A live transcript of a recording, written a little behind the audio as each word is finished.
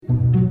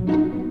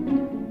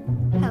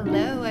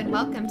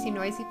Welcome to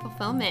Noisy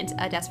Fulfillment,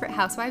 a Desperate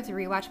Housewives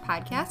rewatch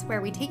podcast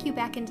where we take you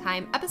back in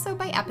time episode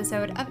by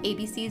episode of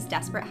ABC's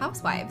Desperate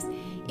Housewives.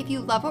 If you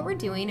love what we're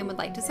doing and would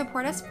like to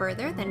support us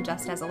further than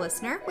just as a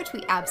listener, which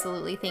we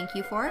absolutely thank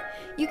you for,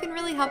 you can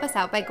really help us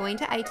out by going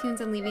to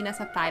iTunes and leaving us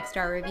a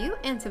 5-star review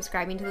and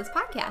subscribing to this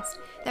podcast.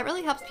 That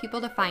really helps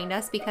people to find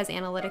us because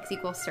analytics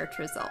equals search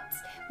results.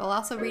 We'll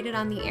also read it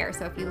on the air,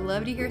 so if you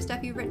love to hear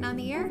stuff you've written on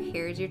the air,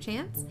 here's your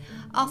chance.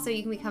 Also,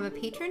 you can become a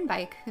patron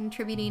by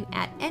contributing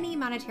at any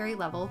monetary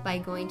level by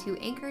going to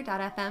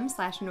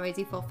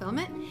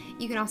anchor.fm/noisyfulfillment.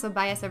 You can also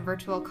buy us a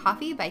virtual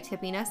coffee by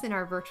tipping us in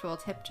our virtual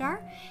tip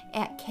jar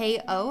at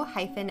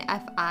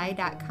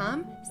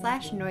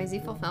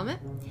ko-fi.com/noisyfulfillment.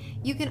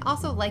 You can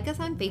also like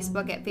us on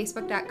Facebook at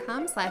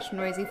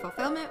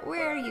facebook.com/noisyfulfillment,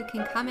 where you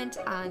can comment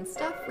on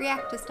stuff,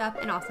 react to stuff,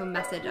 and also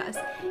message us.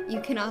 You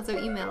can also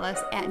email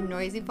us at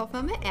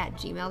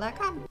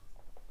noisyfulfillment@gmail.com.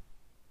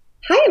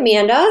 Hi,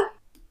 Amanda.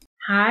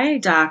 Hi,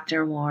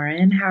 Dr.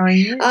 Warren. How are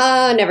you?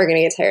 Never going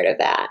to get tired of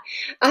that.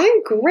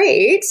 I'm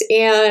great.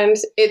 And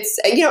it's,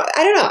 I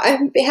don't know.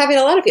 I'm having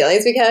a lot of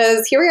feelings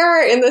because here we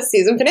are in the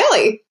season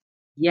finale.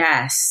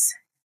 Yes.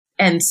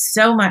 And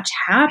so much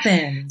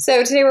happened.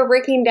 So today we're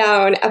breaking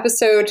down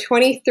episode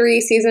 23,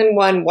 season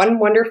 1, One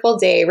Wonderful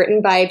Day,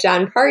 written by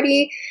Jon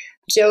Pardi,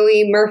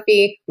 Joey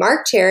Murphy,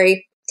 Mark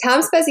Cherry,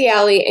 Tom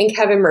Spezialy, and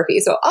Kevin Murphy.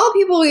 So all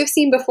people we've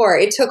seen before.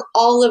 It took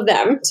all of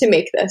them to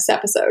make this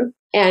episode.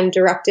 And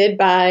directed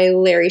by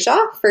Larry Shaw.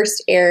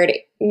 First aired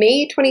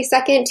May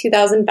 22nd,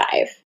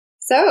 2005.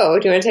 So,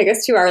 do you want to take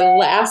us to our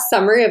last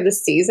summary of the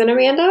season,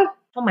 Amanda?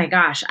 Oh my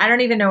gosh, I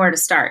don't even know where to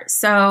start.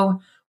 So,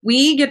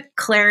 we get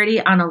clarity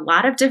on a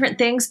lot of different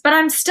things, but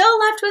I'm still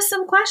left with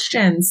some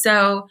questions.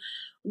 So,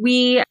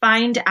 we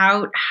find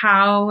out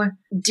how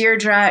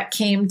Deirdre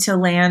came to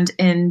land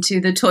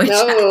into the toy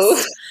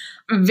chest.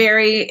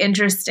 Very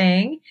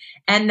interesting.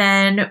 And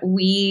then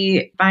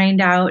we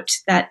find out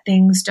that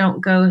things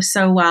don't go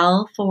so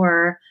well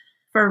for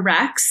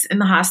Rex in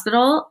the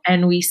hospital.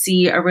 And we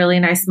see a really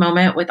nice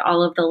moment with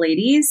all of the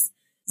ladies.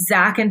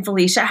 Zach and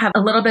Felicia have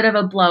a little bit of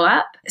a blow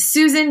up.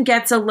 Susan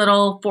gets a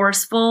little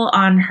forceful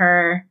on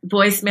her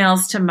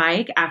voicemails to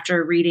Mike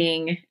after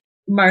reading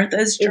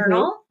Martha's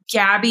journal.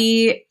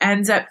 Gabby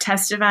ends up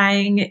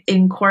testifying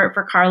in court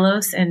for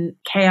Carlos and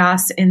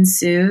chaos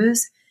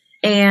ensues.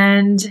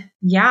 And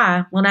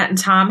yeah, Lynette and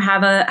Tom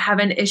have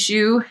an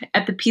issue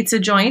at the pizza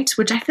joint,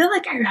 which I feel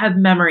like I have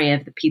memory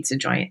of the pizza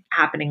joint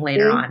happening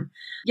later on.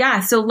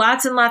 Yeah, so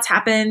lots and lots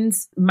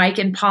happens. Mike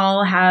and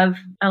Paul have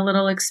a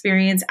little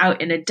experience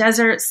out in a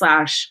desert /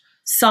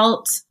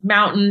 salt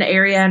mountain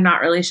area.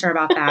 Not really sure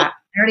about that.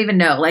 I don't even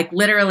know. Like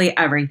literally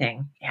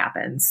everything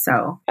happens.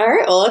 So, all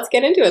right, well, let's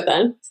get into it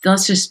then.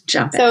 Let's just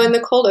jump in. So in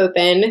the cold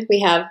open, we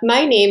have,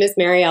 my name is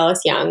Mary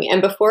Alice Young,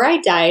 and before I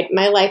died,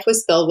 my life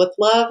was filled with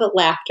love,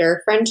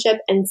 laughter, friendship,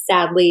 and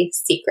sadly,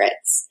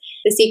 secrets.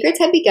 The secrets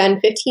had begun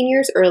 15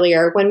 years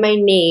earlier when my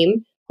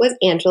name was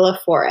Angela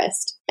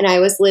Forrest, and I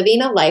was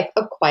living a life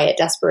of quiet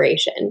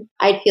desperation.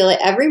 I'd feel it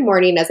every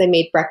morning as I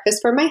made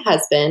breakfast for my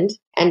husband,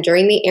 and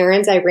during the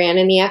errands I ran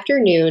in the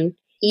afternoon,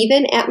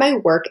 even at my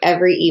work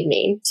every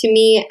evening. To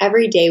me,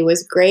 every day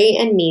was gray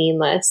and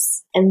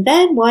meaningless. And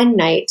then one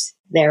night,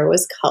 there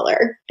was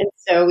color. And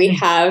so we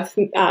have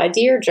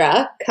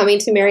Deirdre coming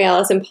to Mary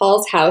Alice and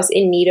Paul's house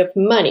in need of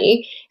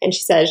money. And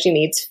she says she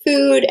needs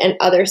food and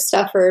other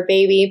stuff for her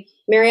baby.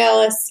 Mary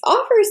Alice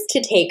offers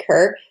to take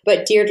her,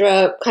 but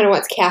Deirdre kind of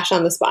wants cash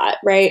on the spot,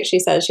 right? She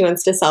says she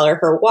wants to sell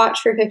her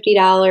watch for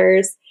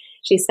 $50.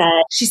 She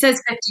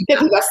says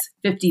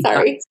 $50.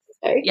 Sorry.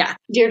 Yeah.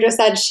 Deirdre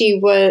said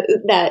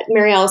that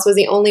Mary Alice was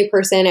the only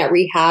person at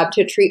rehab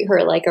to treat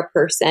her like a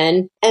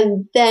person.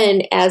 And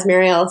then as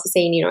Mary Alice is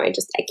saying, I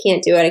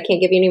can't do it. I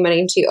can't give you any money.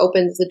 And she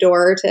opens the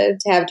door to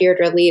have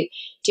Deirdre leave.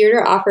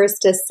 Deirdre offers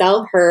to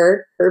sell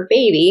her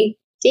baby,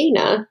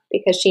 Dana,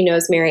 because she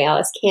knows Mary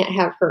Alice can't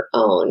have her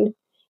own.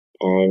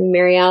 And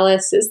Mary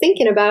Alice is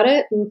thinking about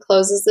it and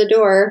closes the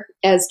door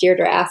as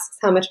Deirdre asks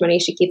how much money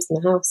she keeps in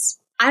the house.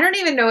 I don't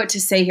even know what to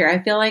say here. I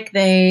feel like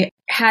they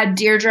had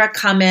Deirdre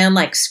come in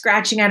like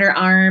scratching at her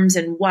arms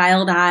and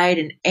wild-eyed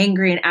and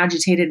angry and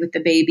agitated with the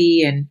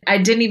baby. And I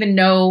didn't even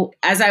know,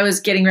 as I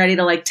was getting ready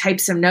to like type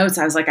some notes,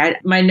 I was like,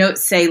 my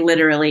notes say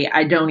literally,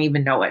 I don't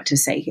even know what to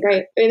say here.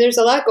 Right. I mean, there's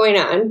a lot going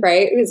on,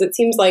 right? Because it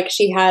seems like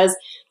she has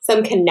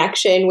some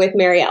connection with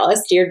Mary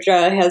Alice.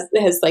 Deirdre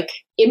has like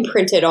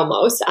imprinted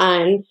almost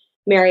on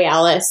Mary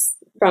Alice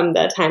from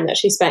the time that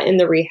she spent in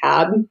the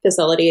rehab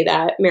facility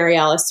that Mary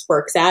Alice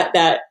works at,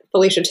 that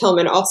Felicia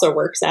Tillman also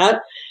works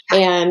at.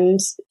 And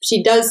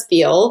she does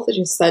feel,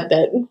 she said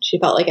that she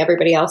felt like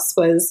everybody else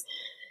was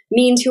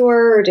mean to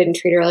her or didn't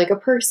treat her like a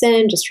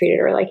person, just treated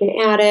her like an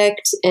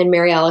addict. And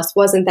Mary Alice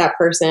wasn't that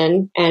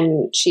person.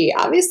 And she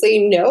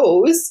obviously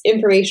knows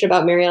information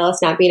about Mary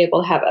Alice not being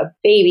able to have a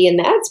baby. And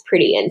that's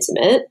pretty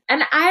intimate.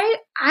 And I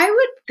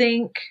would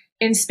think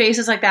in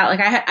spaces like that, like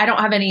I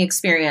don't have any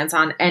experience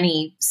on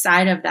any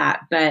side of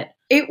that, but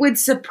it would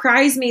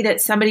surprise me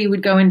that somebody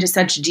would go into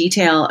such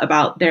detail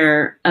about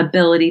their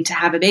ability to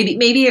have a baby.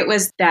 Maybe it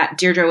was that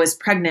Deirdre was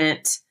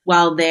pregnant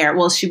while there.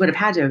 Well, she would have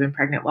had to have been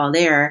pregnant while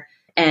there.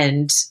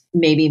 And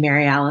maybe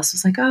Mary Alice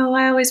was like, oh,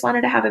 I always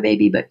wanted to have a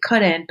baby, but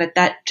couldn't. But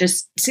that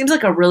just seems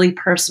like a really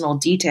personal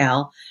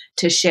detail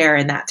to share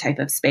in that type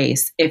of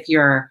space if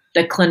you're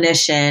the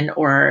clinician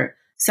or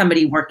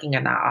somebody working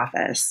in that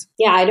office.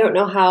 Yeah, I don't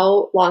know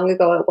how long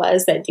ago it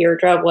was that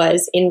Deirdre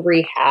was in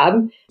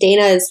rehab.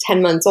 Dana is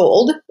 10 months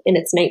old and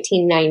it's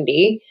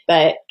 1990.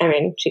 But I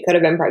mean, she could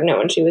have been pregnant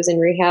when she was in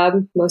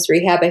rehab. Most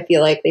rehab, I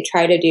feel like they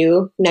try to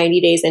do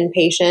 90 days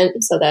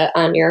inpatient so that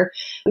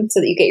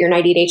you get your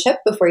 90-day chip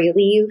before you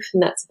leave.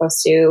 And that's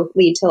supposed to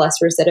lead to less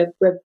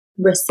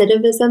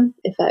recidivism,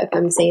 if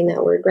I'm saying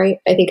that word right.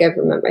 I think I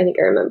remember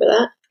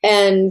that.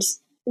 And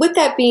with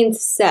that being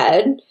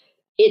said,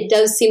 it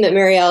does seem that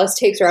Mary Alice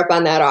takes her up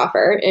on that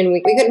offer, and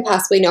we couldn't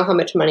possibly know how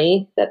much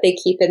money that they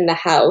keep in the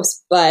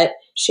house, but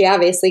she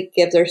obviously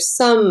gives her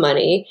some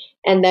money,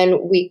 and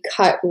then we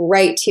cut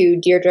right to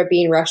Deirdre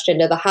being rushed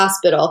into the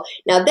hospital.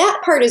 Now,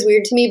 that part is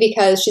weird to me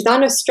because she's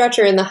on a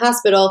stretcher in the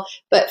hospital,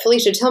 but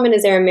Felicia Tillman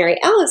is there and Mary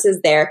Alice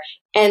is there,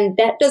 and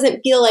that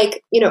doesn't feel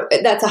like,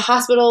 that's a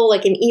hospital,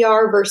 like an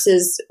ER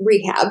versus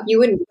rehab. You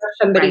wouldn't rush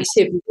somebody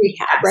to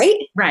rehab, right?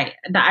 Right.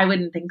 I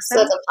wouldn't think so.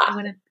 So that's a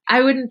plot.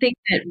 I wouldn't think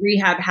that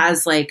rehab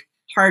has like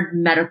hard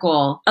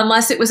medical,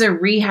 unless it was a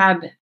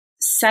rehab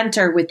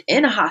center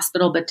within a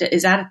hospital. But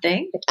is that a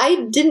thing?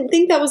 I didn't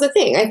think that was a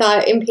thing. I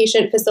thought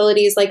inpatient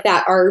facilities like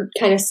that are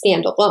kind of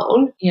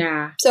standalone.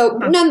 Yeah. So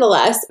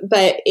nonetheless,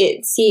 but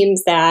it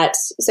seems that,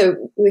 so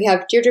we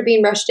have Deirdre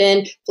being rushed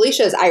in.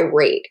 Felicia's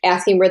irate,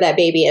 asking where that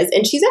baby is.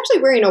 And she's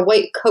actually wearing a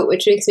white coat,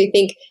 which makes me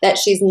think that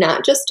she's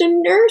not just a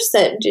nurse,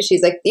 that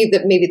she's like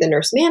maybe the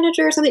nurse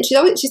manager or something.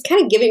 She's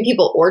kind of giving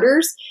people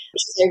orders.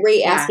 She's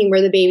irate, asking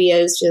where the baby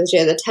is. She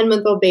has a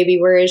 10-month-old baby.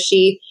 Where is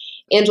she?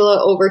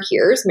 Angela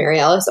overhears, Mary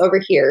Alice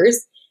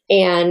overhears,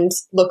 and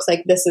looks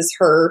like this is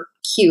her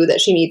cue that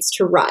she needs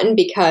to run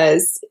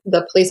because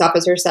the police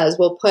officer says,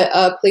 we'll put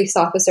a police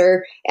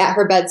officer at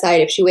her bedside.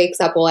 If she wakes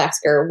up, we'll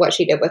ask her what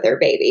she did with her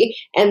baby.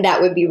 And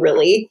that would be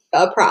really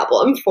a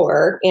problem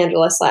for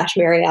Angela /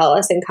 Mary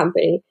Alice and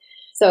company.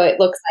 So it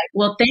looks like...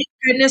 Well, thank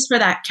goodness for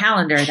that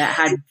calendar that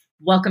had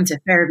Welcome to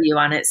Fairview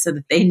on it so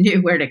that they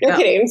knew where to go. No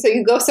kidding. So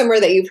you go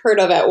somewhere that you've heard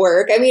of at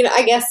work. I mean,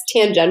 I guess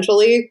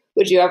tangentially,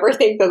 would you ever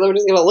think that they're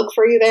just going to look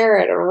for you there?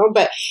 I don't know.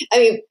 But I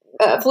mean,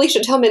 Felicia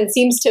Tillman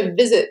seems to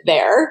visit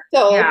there.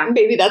 So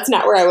maybe that's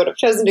not where I would have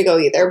chosen to go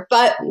either.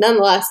 But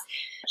nonetheless,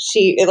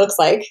 it looks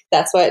like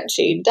that's what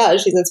she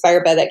does. She's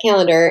inspired by that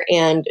calendar.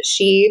 And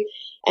she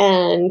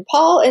and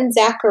Paul and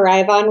Zach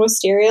arrive on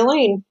Wisteria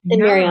Lane.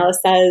 And Mary Alice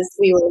says,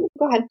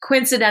 go ahead.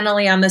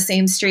 Coincidentally on the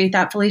same street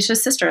that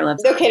Felicia's sister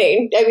lives on. No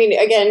kidding. I mean,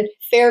 again,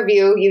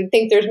 Fairview, you'd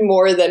think there's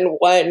more than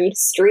one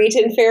street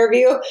in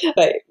Fairview.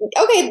 But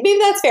okay, maybe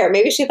that's fair.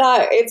 Maybe she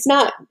thought it's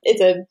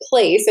a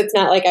place. It's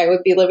not like I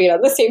would be living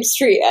on the same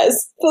street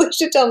as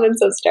Felicia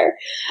Tillman's sister.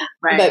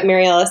 Right. But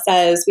Mary Alice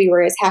says, we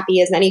were as happy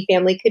as any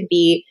family could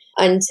be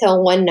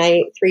until one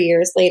night 3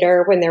 years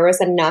later when there was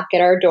a knock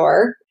at our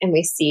door and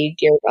we see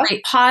Deirdre.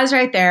 Wait, pause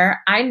right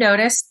there. I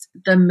noticed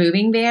the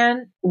moving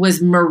van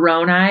was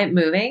Moroni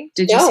Moving.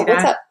 Did you see that?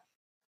 What's up?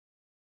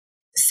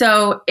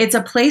 So it's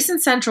a place in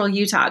central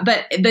Utah,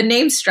 but the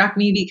name struck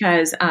me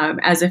because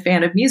as a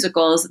fan of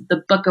musicals,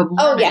 the Book of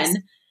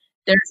Mormon,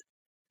 there's,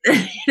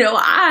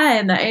 I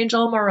am the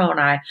angel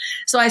Moroni.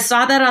 So I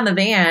saw that on the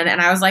van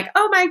and I was like,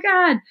 oh my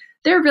God,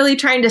 they're really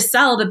trying to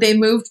sell that they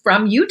moved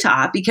from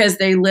Utah because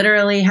they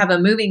literally have a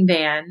moving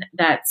van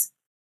that's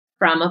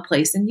from a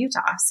place in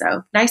Utah.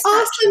 So nice.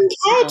 Awesome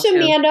catch,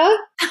 Amanda.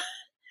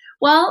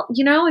 Well,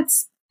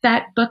 it's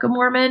that Book of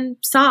Mormon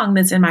song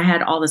that's in my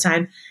head all the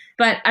time.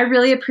 But I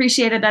really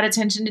appreciated that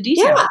attention to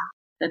detail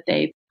that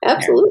they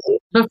absolutely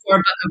before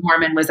Book of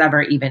Mormon was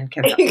ever even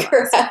considered.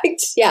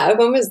 Correct. Yeah.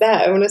 When was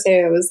that? I want to say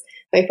it was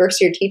my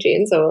first year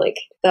teaching. So like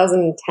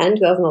 2010,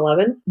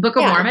 2011. Book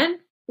of Mormon?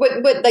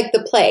 What like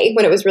the play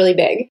when it was really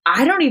big?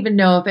 I don't even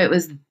know if it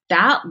was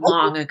that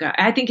long ago.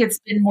 I think it's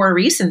been more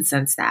recent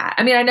since that.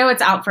 I mean, I know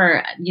it's out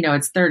for,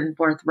 its third and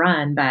fourth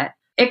run, but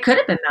it could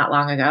have been that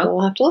long ago.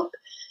 We'll have to look.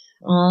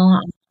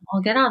 Well,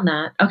 I'll get on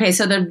that. Okay,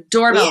 so the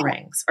doorbell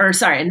rings. Or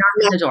sorry,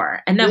 knock at the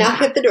door. And then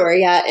knock at the door,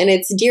 and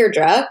it's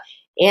Deirdre.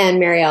 And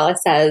Mary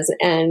Alice says,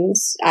 and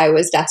I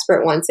was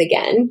desperate once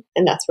again.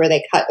 And that's where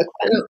they cut the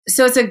clip.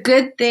 So it's a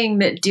good thing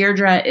that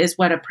Deirdre is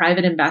a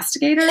private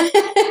investigator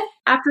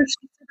after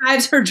she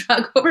survives her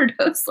drug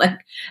overdose. Like,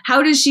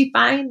 how does she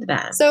find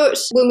them? So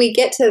when we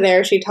get to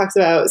there, she talks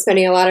about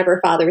spending a lot of her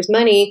father's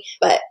money,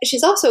 but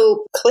she's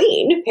also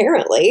clean,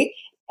 apparently.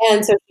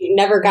 And so she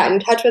never got in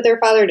touch with her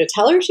father to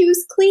tell her she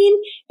was clean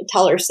and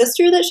tell her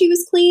sister that she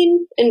was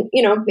clean. And,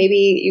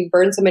 maybe you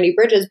burn so many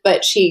bridges,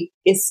 but she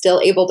is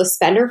still able to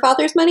spend her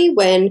father's money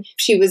when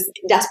she was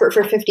desperate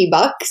for $50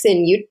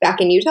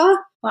 back in Utah.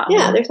 Wow.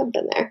 Yeah, there's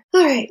something there.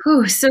 All right.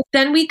 Whew. So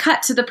then we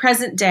cut to the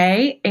present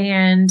day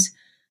and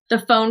the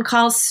phone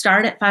calls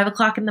start at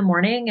 5:00 in the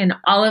morning and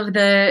all of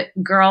the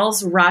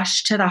girls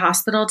rush to the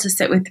hospital to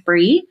sit with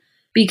Bree,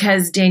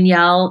 because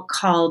Danielle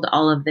called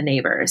all of the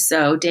neighbors.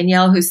 So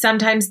Danielle, who's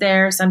sometimes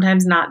there,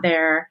 sometimes not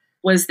there,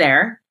 was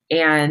there.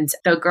 And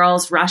the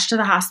girls rush to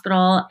the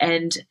hospital,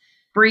 and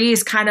Bree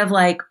is kind of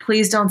like,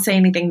 please don't say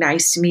anything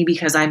nice to me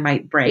because I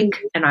might break.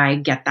 Mm-hmm. And I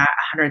get that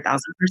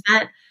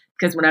 100,000%.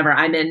 Because whenever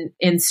I'm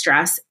in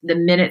stress, the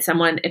minute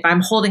if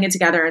I'm holding it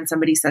together and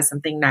somebody says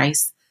something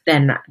nice,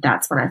 then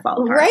that's when I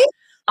fall apart. Right?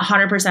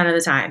 100% of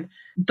the time.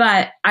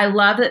 But I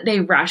love that they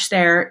rush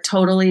there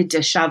totally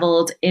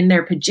disheveled in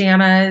their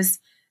pajamas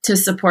to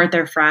support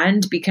their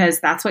friend, because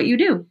that's what you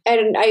do.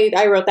 And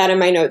I wrote that in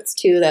my notes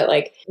too, that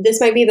like, this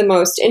might be the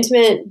most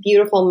intimate,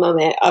 beautiful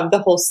moment of the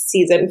whole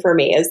season for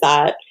me, is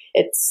that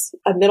it's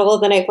a middle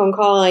of the night phone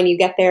call and you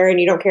get there and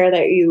you don't care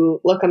that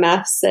you look a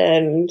mess.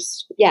 And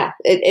yeah,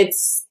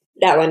 it's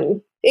that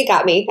one. It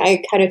got me.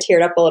 I kind of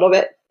teared up a little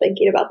bit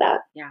thinking about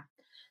that. Yeah.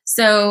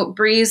 So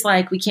Bree's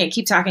like, we can't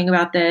keep talking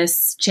about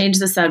this. Change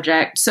the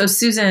subject. So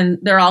Susan,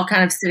 they're all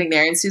kind of sitting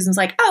there, and Susan's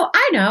like, oh,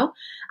 I know.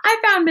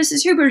 I found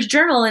Mrs. Huber's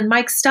journal and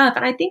Mike's stuff,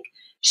 and I think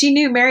she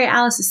knew Mary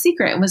Alice's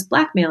secret and was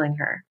blackmailing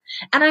her.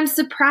 And I'm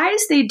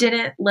surprised they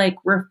didn't like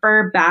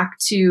refer back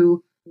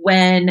to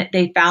when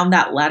they found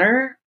that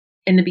letter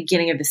in the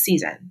beginning of the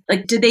season.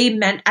 Like,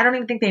 I don't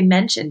even think they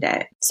mentioned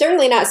it.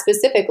 Certainly not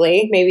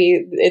specifically.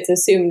 Maybe it's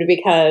assumed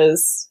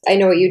because I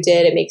know what you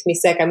did. It makes me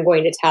sick. I'm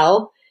going to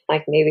tell.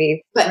 Like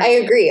maybe, but I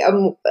agree.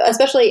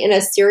 Especially in a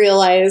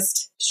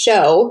serialized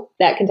show,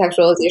 that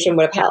contextualization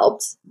would have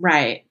helped.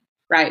 Right.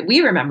 We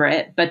remember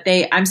it, but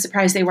I'm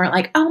surprised they weren't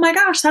like, oh my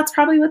gosh, that's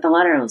probably what the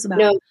letter was about.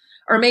 No.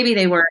 Or maybe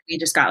they were. We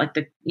just got like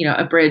the,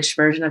 abridged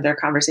version of their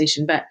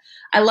conversation. But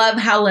I love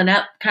how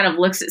Lynette kind of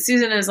looks at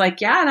Susan and is like,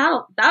 yeah,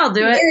 that'll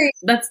do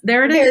it.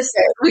 There it is.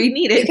 We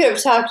need it. We could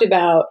have talked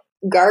about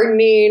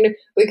gardening.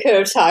 We could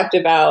have talked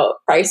about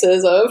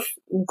prices of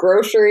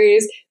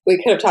groceries.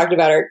 We could have talked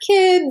about our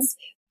kids.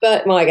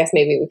 But, well, I guess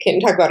maybe we can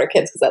talk about our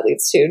kids because that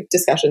leads to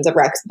discussions of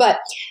Rex. But,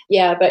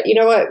 yeah, but you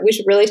know what we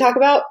should really talk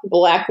about?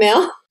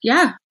 Blackmail.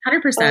 Yeah,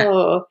 100%.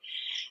 Oh.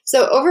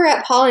 So over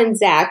at Paul and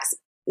Zach's,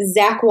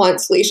 Zach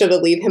wants Felicia to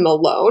leave him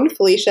alone.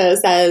 Felicia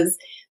says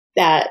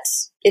that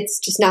it's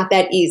just not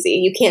that easy.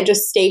 You can't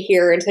just stay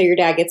here until your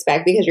dad gets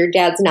back because your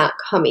dad's not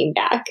coming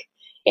back.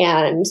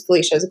 And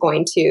Felicia's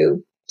going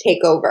to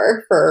take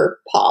over for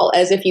Paul,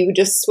 as if you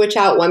just switch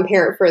out one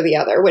parent for the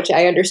other, which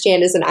I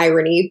understand is an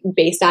irony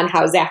based on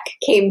how Zach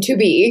came to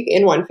be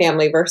in one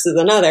family versus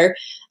another.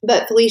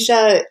 But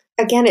Felicia,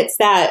 again, it's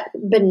that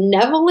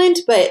benevolent,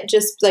 but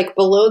just like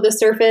below the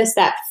surface,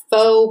 that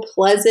faux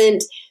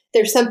pleasant.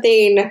 There's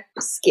something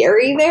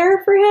scary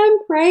there for him,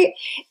 right?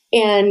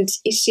 And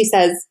she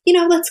says,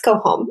 let's go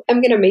home.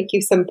 I'm going to make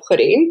you some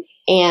pudding.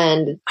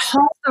 And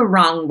home's the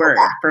wrong word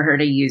for her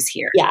to use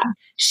here. Yeah.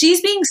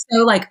 She's being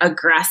so like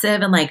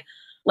aggressive and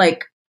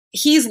like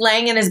he's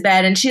laying in his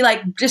bed and she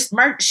like just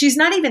she's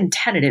not even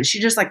tentative. She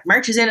just like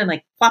marches in and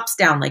like plops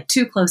down like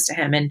too close to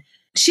him. And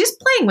she's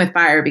playing with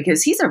fire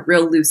because he's a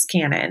real loose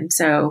cannon.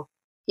 So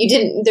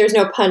there's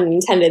no pun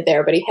intended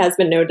there, but he has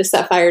been known to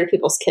set fire to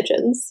people's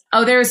kitchens.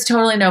 Oh, there's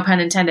totally no pun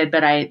intended,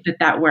 but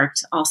that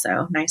worked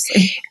also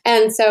nicely.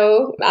 And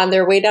so on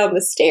their way down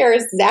the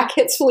stairs, Zach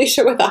hits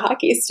Felicia with a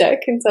hockey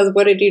stick and says,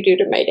 "What did you do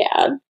to my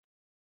dad?"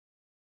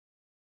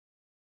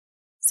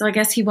 So I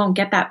guess he won't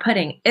get that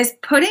pudding. Is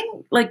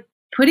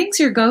pudding's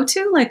your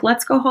go-to? Like,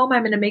 let's go home.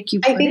 I'm going to make you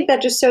pudding. I think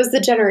that just shows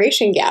the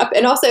generation gap.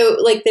 And also,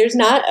 like, there's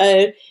not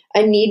a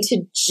need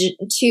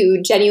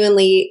to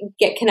genuinely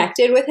get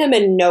connected with him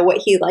and know what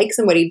he likes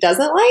and what he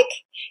doesn't like.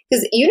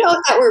 Because,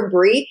 if that were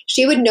Brie,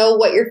 she would know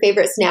what your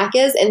favorite snack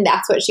is, and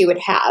that's what she would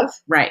have.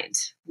 Right.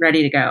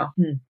 Ready to go.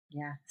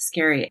 Yeah.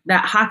 Scary.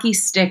 That hockey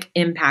stick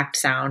impact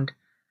sound.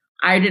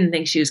 I didn't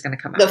think she was going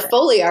to come out. The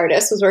Foley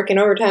artist was working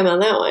overtime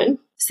on that one.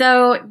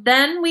 So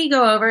then we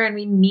go over and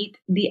we meet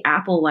the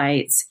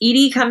Applewhites.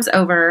 Edie comes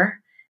over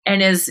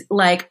and is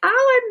like,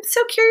 "Oh, I'm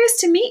so curious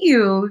to meet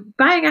you,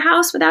 buying a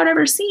house without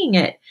ever seeing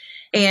it."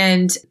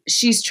 And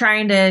she's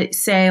trying to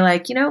say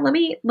like, let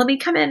me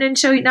come in and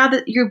show you, now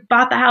that you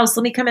bought the house,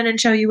 let me come in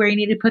and show you where you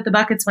need to put the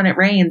buckets when it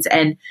rains.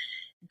 And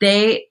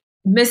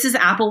Mrs.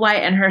 Applewhite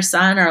and her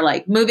son are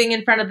like moving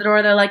in front of the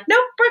door. They're like,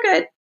 "Nope, we're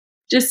good."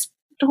 Just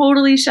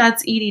totally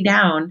shuts Edie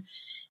down.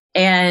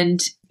 And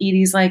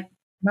Edie's like,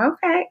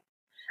 "Okay."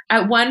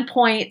 At one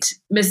point,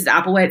 Mrs.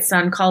 Applewhite's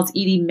son calls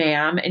Edie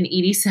ma'am, and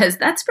Edie says,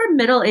 "That's for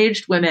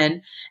middle-aged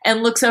women,"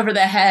 and looks over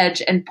the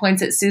hedge and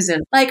points at Susan.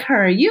 Like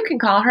her, you can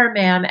call her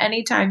ma'am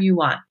anytime you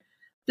want. I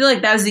feel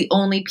like that was the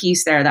only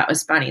piece there that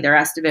was funny. The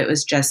rest of it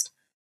was just,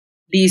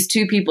 these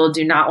two people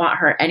do not want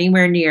her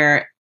anywhere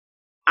near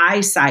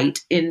eyesight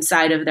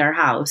inside of their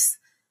house.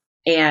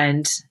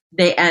 And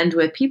they end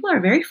with, "People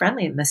are very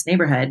friendly in this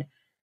neighborhood."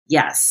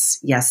 Yes,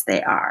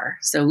 they are.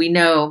 So we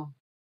know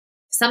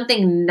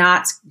something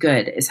not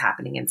good is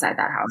happening inside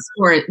that house,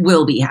 or it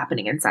will be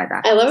happening inside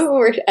that house. I love it when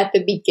we're at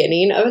the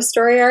beginning of a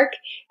story arc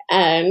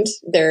and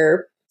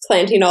they're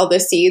planting all the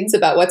seeds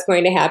about what's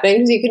going to happen.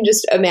 Because you can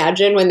just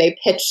imagine when they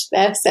pitch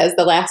this as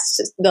the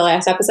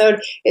last episode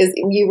is,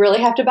 you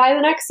really have to buy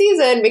the next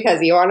season because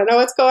you want to know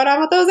what's going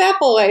on with those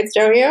Applewhites,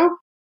 don't you?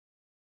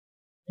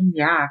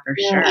 Yeah, for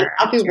sure. And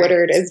Poppy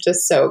Woodard is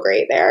just so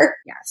great there.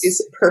 Yes.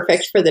 She's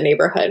perfect for the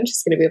neighborhood.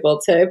 She's going to be able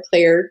to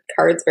play her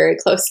cards very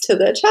close to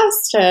the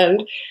chest,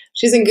 and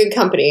she's in good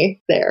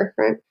company there,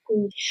 right?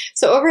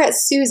 So over at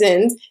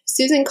Susan's,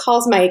 Susan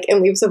calls Mike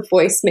and leaves a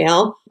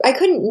voicemail. I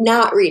couldn't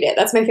not read it.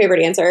 That's my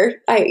favorite answer.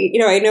 I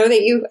know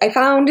that I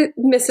found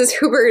Mrs.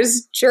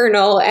 Huber's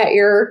journal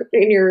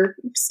in your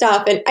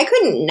stuff, and I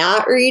couldn't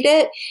not read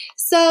it.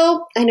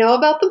 So I know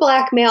about the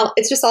blackmail.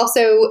 It's just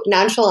also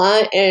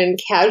nonchalant and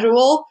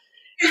casual.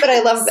 But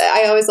I love that.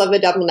 I always love a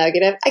double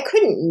negative. I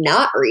couldn't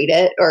not read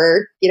it,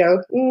 or,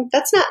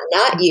 that's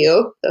not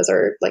you. Those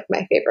are like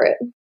my favorite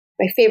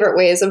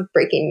ways of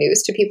breaking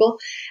news to people.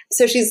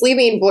 So she's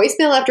leaving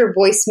voicemail after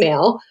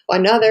voicemail,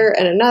 another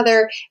and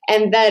another,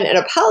 and then an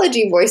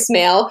apology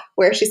voicemail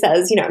where she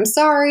says, I'm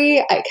sorry,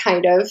 I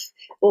kind of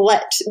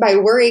let my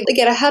worry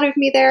get ahead of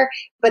me there.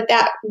 But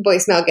that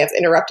voicemail gets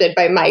interrupted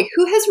by Mike,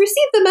 who has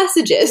received the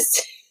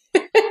messages.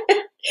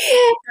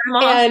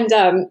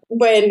 And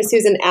when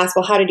Susan asks,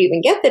 well, how did you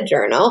even get the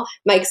journal?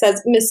 Mike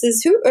says,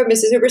 Mrs.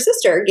 Huber's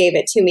sister gave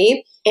it to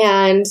me.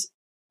 And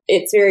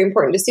it's very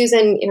important to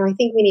Susan. I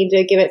think we need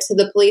to give it to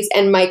the police.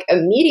 And Mike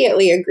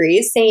immediately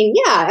agrees, saying,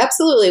 yeah,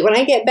 absolutely. When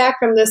I get back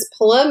from this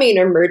plumbing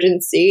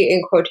emergency,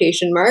 in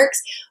quotation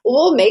marks,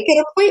 we'll make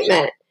an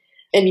appointment.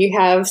 And you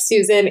have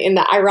Susan in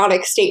the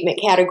ironic statement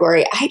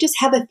category. I just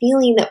have a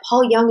feeling that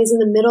Paul Young is in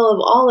the middle of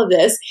all of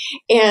this.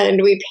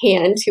 And we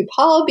pan to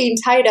Paul being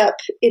tied up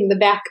in the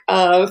back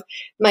of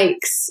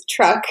Mike's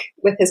truck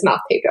with his mouth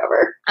taped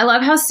over. I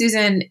love how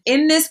Susan,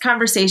 in this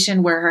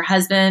conversation where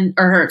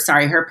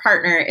her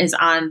partner is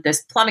on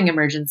this plumbing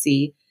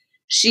emergency,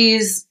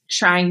 she's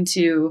trying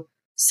to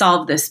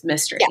solve this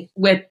mystery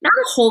with not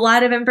a whole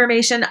lot of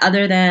information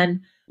other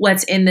than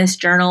what's in this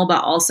journal,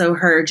 but also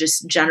her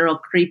just general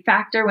creep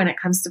factor when it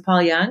comes to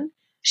Paul Young.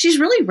 She's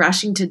really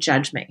rushing to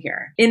judgment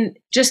here, in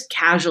just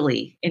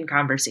casually in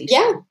conversation.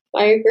 Yeah,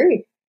 I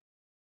agree.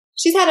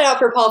 She's had it out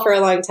for Paul for a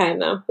long time,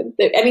 though.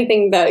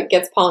 Anything that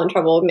gets Paul in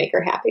trouble would make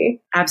her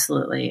happy.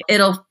 Absolutely.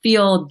 It'll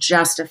feel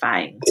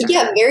justifying.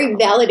 Yeah, very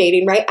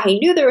validating, right? I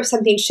knew there was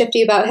something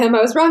shifty about him. I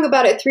was wrong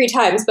about it 3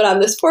 times, but on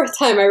this 4th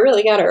time, I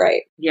really got it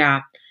right. Yeah.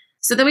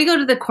 So then we go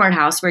to the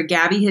courthouse where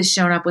Gabby has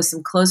shown up with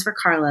some clothes for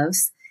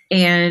Carlos.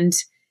 And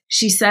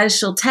she says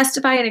she'll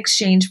testify in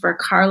exchange for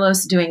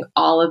Carlos doing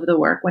all of the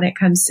work when it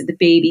comes to the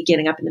baby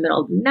getting up in the middle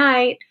of the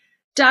night,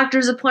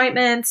 doctor's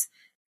appointments,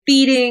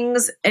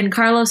 feedings. And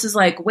Carlos is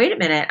like, wait a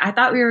minute, I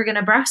thought we were going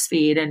to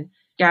breastfeed. And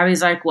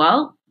Gabby's like,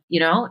 well,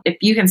 if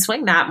you can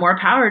swing that, more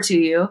power to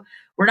you.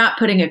 We're not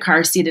putting a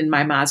car seat in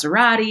my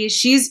Maserati.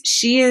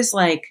 She is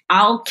like,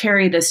 I'll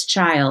carry this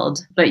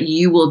child, but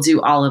you will do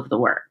all of the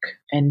work.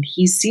 And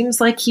he seems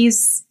like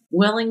he's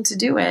willing to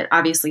do it.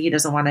 Obviously, he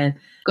doesn't want to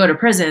go to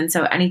prison,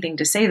 so anything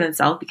to save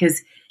himself,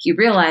 because he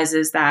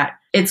realizes that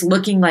it's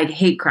looking like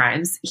hate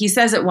crimes. He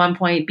says at one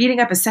point, beating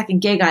up a second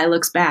gay guy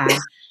looks bad.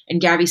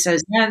 And Gabby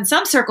says, yeah, in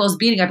some circles,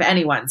 beating up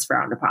anyone's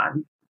frowned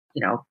upon,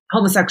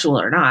 homosexual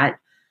or not.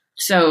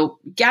 So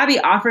Gabby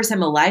offers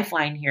him a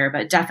lifeline here,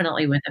 but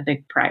definitely with a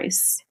big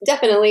price.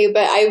 Definitely.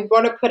 But I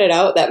want to put it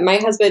out that my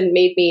husband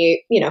made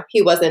me,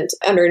 he wasn't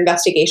under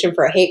investigation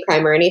for a hate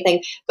crime or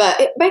anything,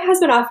 but my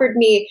husband offered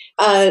me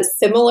a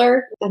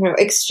similar,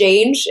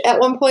 exchange at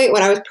one point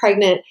when I was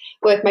pregnant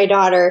with my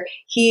daughter.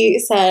 He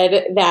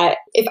said that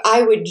if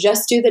I would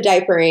just do the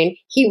diapering,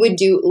 he would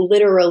do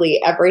literally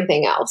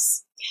everything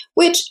else.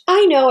 Which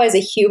I know as a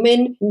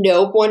human,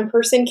 no one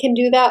person can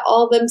do that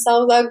all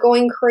themselves without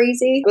going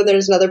crazy. When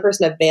there's another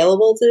person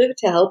available to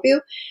help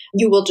you,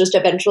 you will just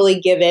eventually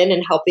give in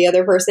and help the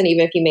other person,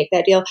 even if you make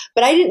that deal.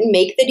 But I didn't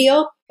make the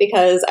deal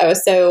because I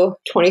was so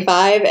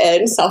 25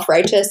 and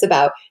self-righteous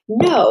about,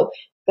 no,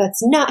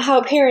 that's not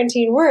how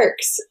parenting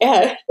works.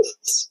 And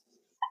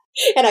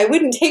I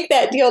wouldn't take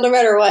that deal no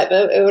matter what,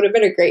 but it would have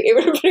been a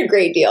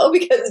great deal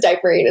because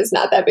diapering is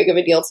not that big of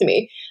a deal to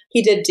me.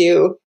 He did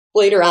do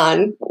later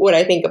on what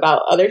I think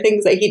about other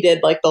things that he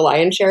did, like the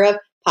lion's share of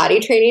potty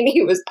training.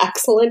 He was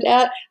excellent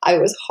at. I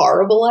was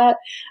horrible at.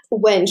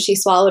 When she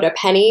swallowed a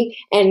penny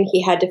and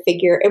we had to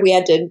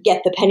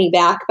get the penny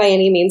back by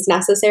any means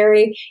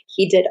necessary,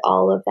 he did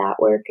all of that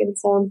work. And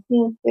so,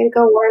 yeah, way to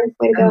go, Warren.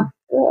 Way to go.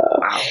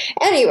 Wow.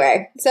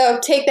 Anyway, so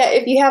take that.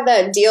 If you have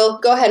that deal,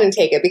 go ahead and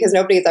take it because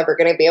nobody's ever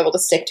going to be able to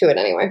stick to it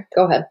anyway.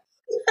 Go ahead.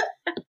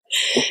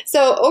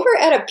 So over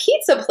at a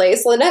pizza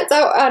place, Lynette's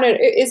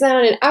is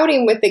on an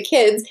outing with the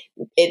kids.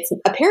 It's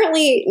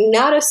apparently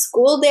not a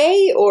school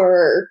day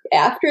or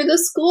after the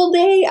school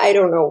day. I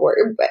don't know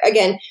where. But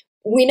again,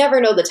 we never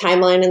know the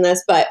timeline in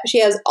this, but she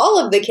has all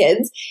of the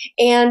kids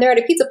and they're at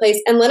a pizza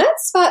place. And Lynette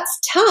spots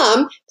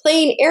Tom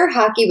playing air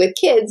hockey with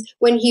kids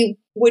when he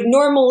would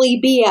normally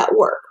be at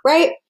work,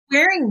 right?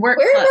 Wearing work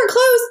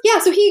clothes. Yeah,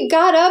 so he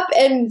got up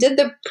and did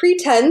the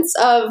pretense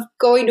of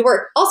going to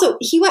work. Also,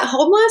 he went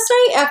home last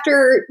night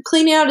after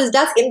cleaning out his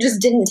desk and just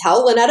didn't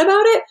tell Lynette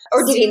about it.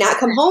 Or did he not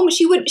come home?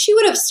 She would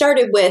have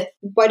started with,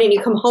 why didn't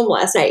you come home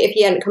last night if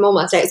he hadn't come home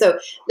last night? So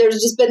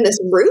there's just been this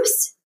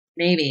ruse.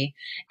 Maybe.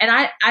 And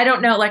I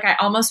don't know, like I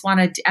almost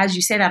want to, as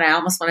you say that, I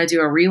almost want to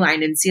do a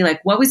rewind and see like,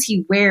 what was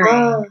he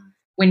wearing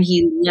when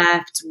he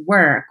left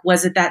work?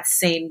 Was it that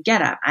same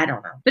getup? I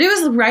don't know. But it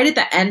was right at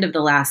the end of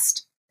the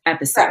last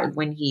episode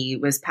when he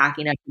was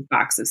packing up his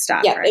box of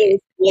stuff. Yeah,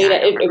 right?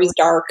 It was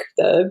dark.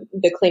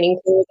 The cleaning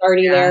crew was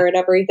already there and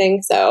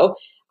everything. So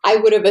I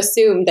would have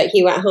assumed that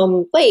he went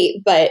home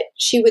late, but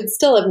she would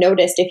still have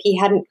noticed if he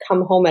hadn't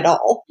come home at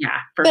all. Yeah,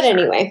 but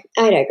anyway,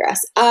 I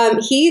digress.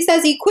 He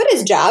says he quit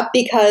his job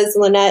because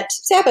Lynette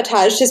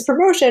sabotaged his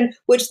promotion,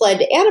 which led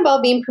to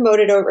Annabelle being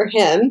promoted over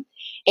him.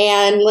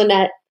 And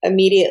Lynette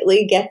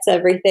immediately gets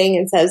everything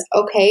and says,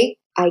 okay,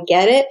 I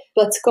get it.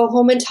 Let's go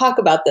home and talk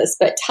about this.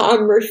 But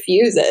Tom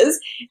refuses,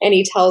 and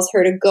he tells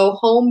her to go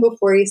home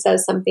before he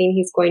says something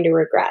he's going to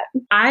regret.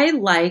 I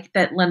like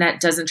that Lynette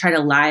doesn't try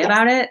to lie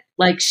about it.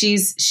 Like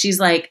she's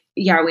like,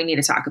 yeah, we need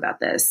to talk about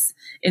this.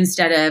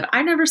 Instead of,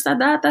 I never said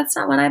that. That's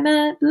not what I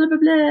meant. Blah, blah,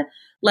 blah.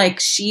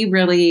 Like she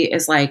really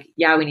is like,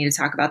 yeah, we need to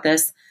talk about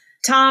this.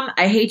 Tom,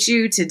 I hate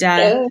you to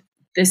death. Yeah.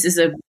 This is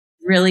a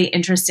really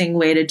interesting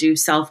way to do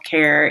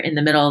self-care in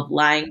the middle of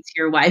lying to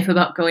your wife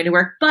about going to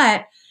work.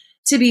 But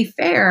to be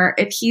fair,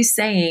 if he's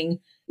saying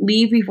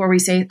leave before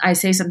I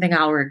say something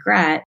I'll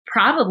regret,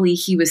 probably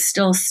he was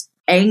still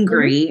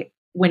angry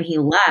when he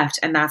left,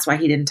 and that's why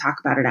he didn't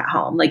talk about it at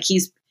home. Like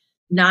he's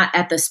not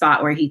at the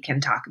spot where he can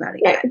talk about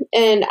it yet. Right.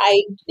 And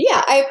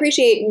I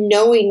appreciate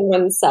knowing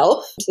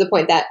oneself to the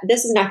point that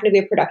this is not going to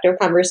be a productive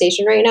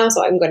conversation right now,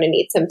 so I'm going to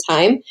need some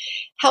time.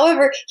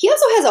 However, he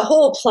also has a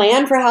whole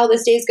plan for how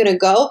this day is going to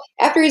go.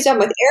 After he's done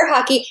with air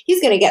hockey,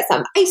 he's going to get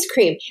some ice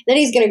cream. Then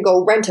he's going to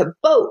go rent a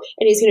boat,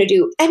 and he's going to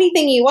do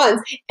anything he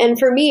wants. And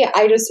for me,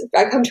 I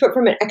come to it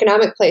from an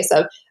economic place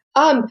of,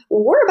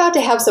 we're about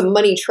to have some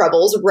money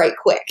troubles right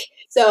quick.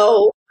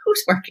 So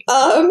who's working?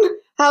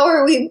 How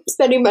are we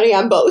spending money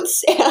on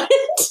boats and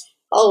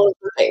all of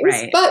the things?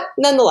 Right. But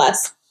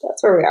nonetheless,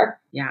 that's where we are.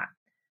 Yeah.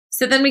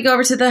 So then we go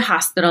over to the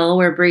hospital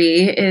where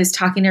Bree is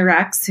talking to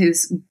Rex,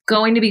 who's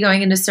going to be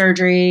going into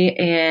surgery.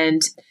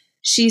 And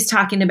she's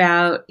talking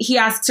about, he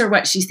asks her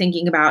what she's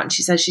thinking about. And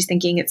she says she's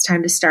thinking it's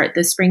time to start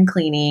the spring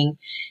cleaning.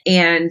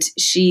 And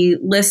she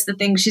lists the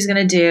things she's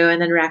going to do. And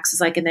then Rex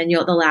is like, and then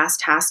the last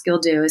task you'll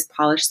do is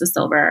polish the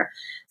silver.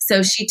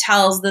 So she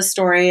tells the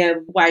story of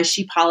why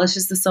she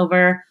polishes the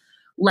silver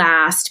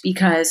last,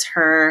 because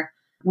her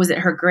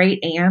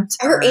great aunt?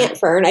 Her Aunt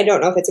Fern, I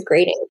don't know if it's a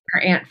great aunt. Her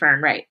Aunt Fern,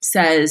 right,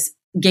 says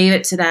gave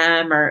it to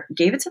them,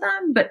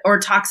 or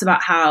talks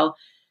about how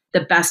the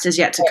best is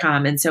yet to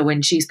come. And so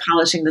when she's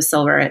polishing the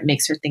silver, it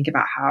makes her think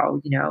about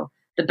how,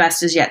 the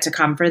best is yet to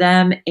come for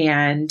them.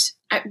 And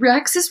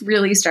Rex is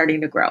really starting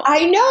to grow.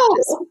 I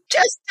know.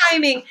 Just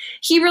timing.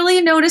 He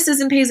really notices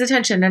and pays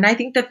attention. And I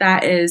think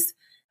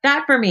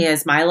that for me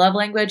is my love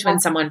language, when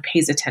someone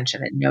pays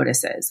attention and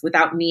notices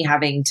without me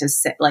having to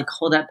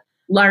hold up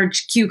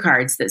large cue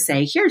cards that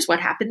say, here's what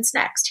happens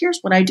next. Here's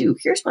what I do.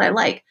 Here's what I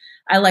like.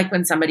 I like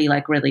when somebody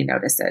really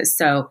notices.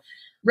 So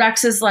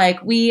Rex is like,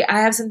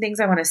 I have some things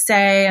I want to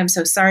say. I'm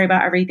so sorry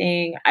about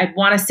everything. I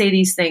want to say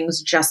these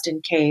things just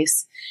in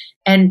case.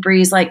 And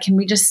Bree's like, can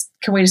we just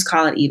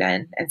call it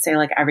even and say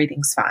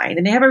everything's fine?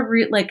 And they have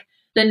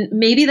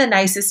maybe the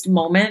nicest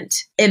moment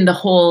in the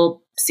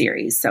whole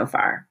series so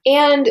far.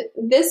 And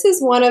this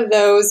is one of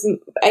those,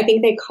 I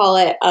think they call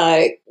it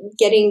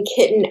getting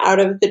kitten out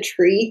of the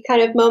tree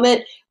kind of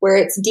moment, where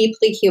it's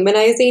deeply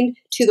humanizing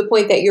to the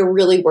point that you're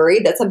really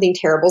worried that something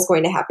terrible is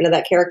going to happen to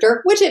that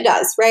character, which it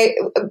does, right?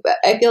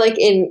 I feel like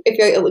if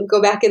you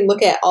go back and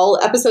look at all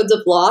episodes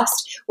of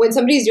Lost, when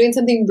somebody's doing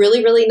something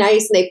really, really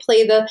nice and they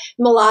play the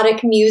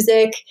melodic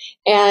music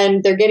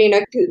and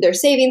they're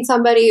saving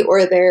somebody,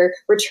 or they're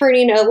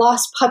returning a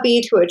lost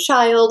puppy to a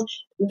child,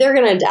 they're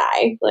going to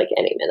die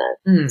any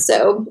minute.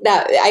 So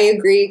that I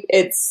agree.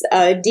 It's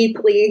a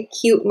deeply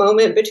cute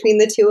moment between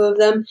the two of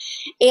them.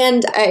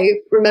 And I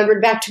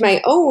remembered back to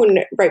my own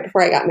right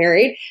before I got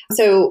married.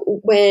 So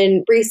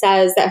when Bree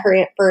says that her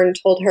Aunt Fern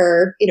told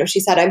her, she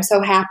said, I'm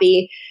so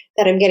happy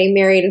that I'm getting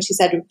married. And she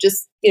said,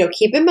 just,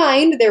 keep in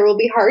mind, there will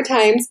be hard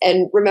times.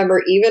 And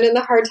remember, even in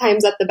the hard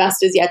times, that the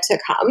best is yet to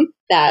come,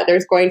 that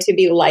there's going to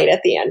be light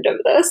at the end of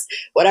this,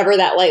 whatever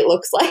that light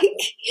looks like.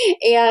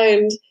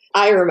 And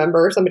I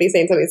remember somebody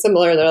saying something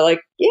similar. They're like,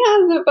 yeah,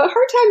 but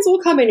hard times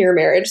will come in your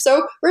marriage.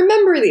 So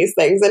remember these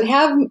things and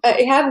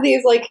have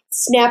these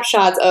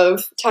snapshots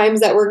of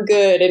times that were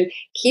good, and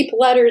keep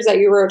letters that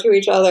you wrote to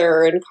each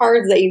other and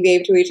cards that you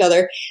gave to each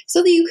other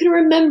so that you can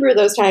remember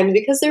those times,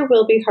 because there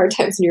will be hard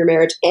times in your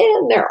marriage,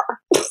 and there are.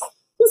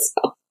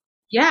 So.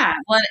 Yeah.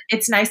 Well,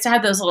 it's nice to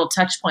have those little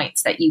touch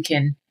points that you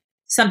can,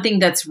 something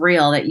that's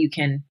real that you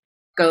can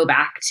go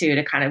back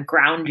to kind of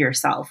ground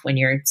yourself when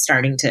you're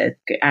starting to,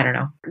 I don't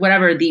know,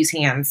 whatever these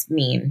hands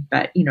mean,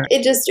 but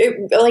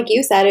it like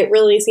you said, it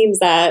really seems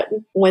that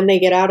when they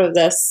get out of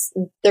this,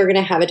 they're going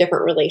to have a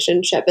different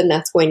relationship, and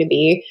that's going to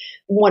be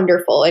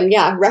wonderful. And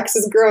yeah, Rex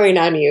is growing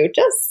on you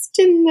just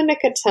in the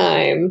nick of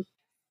time.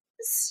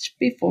 Just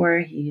before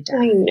he dies.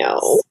 I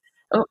know.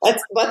 Oh.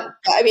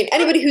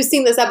 Anybody who's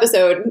seen this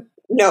episode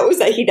knows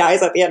that he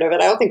dies at the end of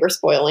it. I don't think we're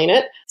spoiling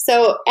it.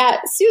 So at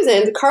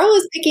Susan's, Carl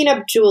is picking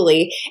up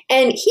Julie,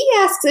 and he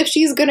asks if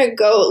she's going to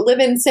go live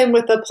in sin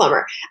with the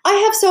plumber. I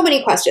have so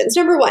many questions.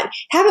 Number one,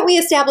 haven't we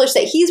established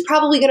that he's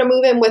probably going to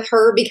move in with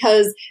her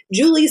because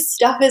Julie's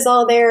stuff is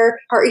all there?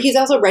 He's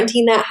also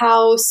renting that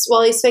house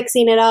while he's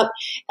fixing it up.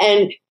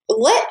 And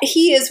let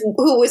he is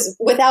who was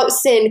without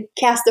sin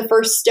cast the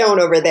first stone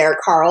over there,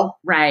 Carl.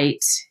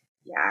 Right.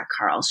 Yeah,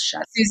 Carl's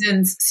shut.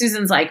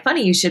 Susan's like,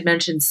 funny you should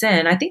mention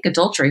sin. I think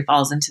adultery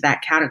falls into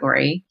that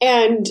category.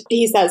 And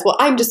he says, well,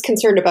 I'm just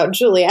concerned about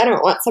Julie. I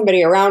don't want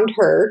somebody around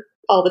her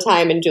all the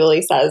time. And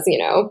Julie says,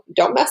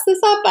 don't mess this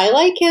up. I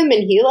like him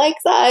and he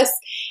likes us.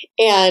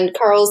 And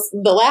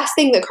the last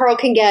thing that Carl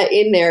can get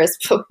in there is,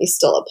 he's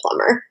still a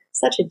plumber.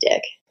 Such a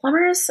dick.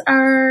 Plumbers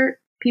are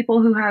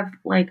people who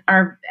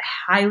are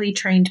highly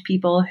trained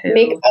people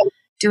who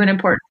do an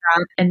important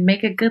job and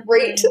make a good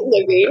great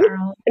living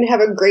and have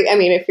a great,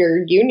 if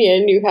you're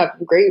union, you have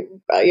a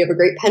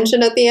great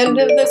pension at the end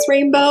of this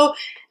rainbow.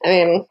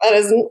 That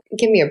doesn't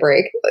give me a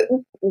break.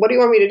 What do you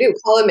want me to do?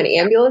 Call him an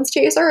ambulance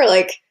chaser?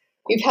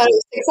 You've had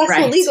a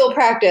successful legal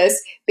practice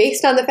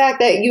based on the fact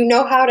that you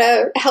know how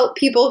to help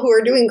people who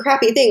are doing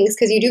crappy things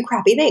because you do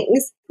crappy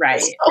things.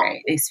 Right.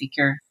 They speak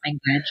your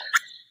language.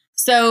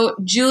 So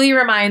Julie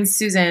reminds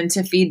Susan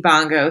to feed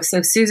Bongo.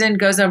 So Susan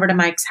goes over to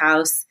Mike's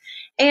house.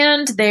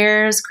 And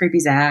there's creepy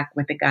Zach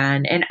with a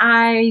gun. And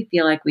I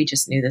feel like we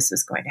just knew this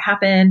was going to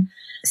happen.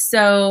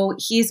 So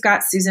he's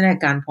got Susan at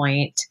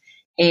gunpoint.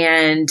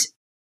 And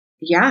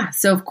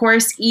so of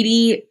course,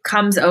 Edie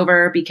comes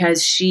over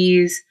because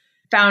she's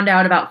found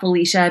out about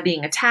Felicia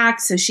being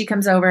attacked. So she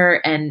comes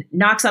over and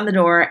knocks on the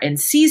door and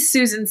sees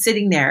Susan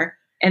sitting there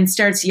and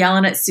starts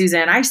yelling at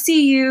Susan, I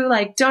see you,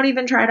 don't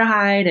even try to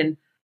hide. And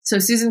so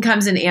Susan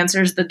comes and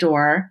answers the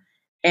door.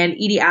 And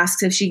Edie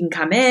asks if she can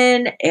come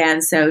in.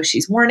 And so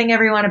she's warning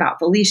everyone about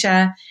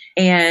Felicia.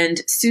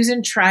 And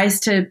Susan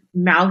tries to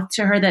mouth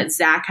to her that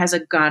Zach has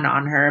a gun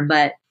on her,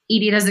 but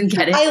Edie doesn't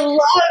get it. I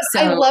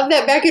love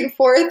that back and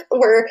forth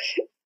where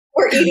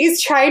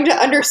Edie's trying to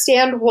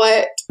understand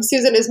what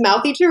Susan is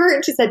mouthing to her.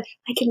 And she said,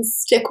 I can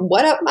stick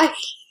what up my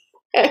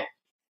head?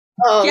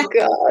 Oh,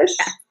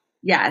 gosh.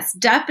 Yes,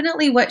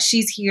 definitely what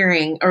she's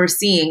hearing or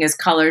seeing is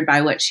colored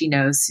by what she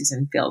knows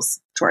Susan feels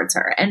towards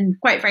her. And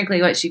quite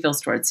frankly, what she feels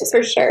towards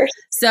Susan. For sure.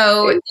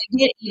 So they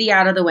get Edie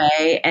out of the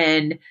way,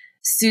 and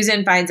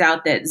Susan finds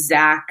out that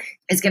Zach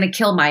is going to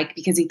kill Mike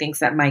because he thinks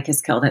that Mike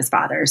has killed his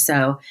father.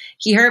 So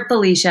he hurt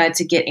Felicia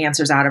to get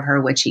answers out of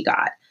her, which he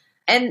got.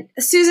 And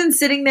Susan's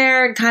sitting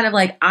there and kind of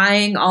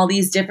eyeing all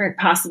these different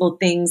possible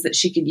things that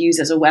she could use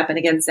as a weapon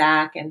against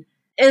Zach, and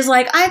is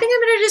I think I'm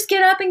going to just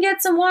get up and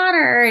get some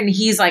water. And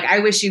he's like, I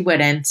wish you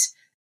wouldn't,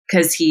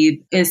 because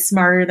he is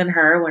smarter than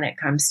her when it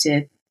comes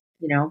to,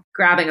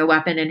 grabbing a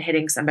weapon and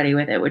hitting somebody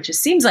with it, which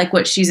just seems like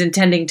what she's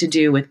intending to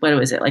do with, what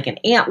was it, an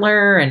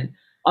antler and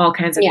all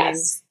kinds of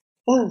things.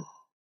 Oh.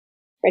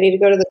 Ready to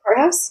go to the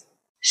courthouse?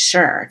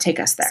 Sure. Take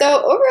us there.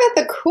 So over at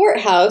the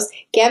courthouse,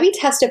 Gabby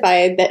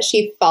testified that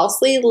she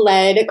falsely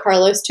led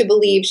Carlos to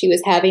believe she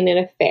was having an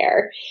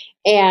affair.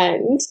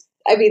 And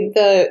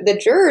the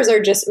jurors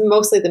are just,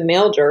 mostly the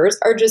male jurors,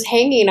 are just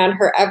hanging on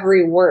her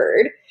every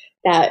word,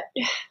 that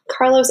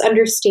Carlos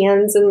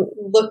understands and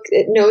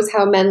knows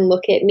how men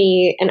look at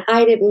me, and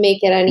I didn't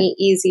make it any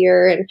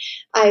easier, and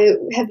I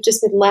have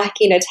just been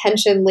lacking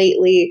attention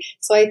lately.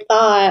 So I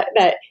thought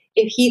that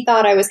if he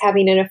thought I was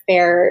having an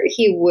affair,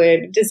 he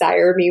would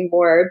desire me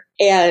more.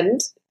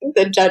 And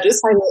the judge is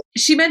finally...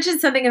 She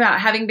mentioned something about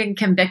having been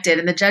convicted,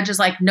 and the judge is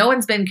like, no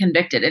one's been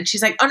convicted. And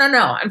she's like, oh, no,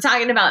 I'm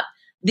talking about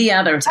the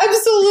others.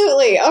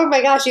 Absolutely. Oh my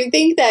gosh. You'd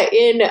think that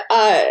in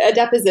a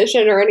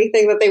deposition or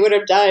anything that they would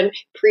have done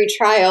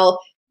pre-trial,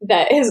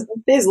 that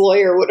his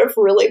lawyer would have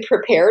really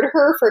prepared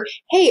her for,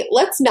 hey,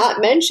 let's not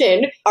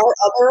mention our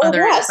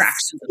other arrests.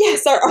 Infractions.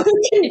 Yes, our other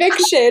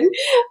conviction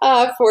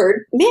I've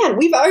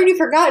already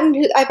forgotten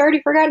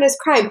his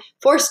crime.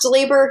 Forced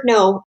labor.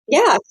 No.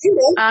 Yeah.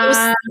 It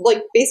was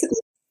basically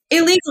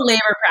illegal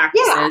labor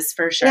practices,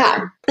 for sure.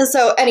 Yeah.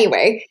 So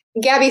anyway,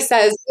 Gabby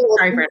says,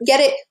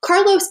 get it?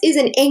 Carlos is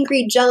an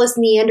angry, jealous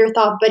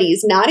Neanderthal, but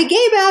he's not a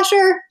gay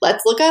basher.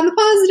 Let's look on the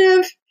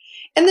positive.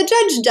 And the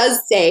judge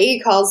does say, he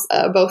calls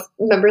both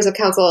members of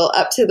council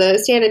up to the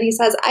stand, and he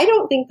says, I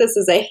don't think this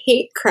is a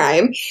hate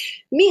crime.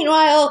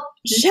 Meanwhile,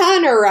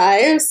 John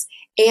arrives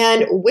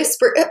and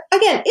whisper.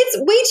 Again, it's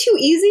way too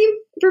easy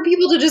for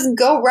people to just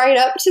go right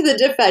up to the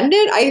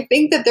defendant. I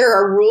think that there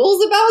are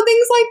rules about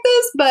things like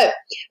this, but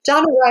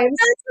John arrives.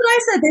 That's what I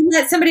said. They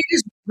let somebody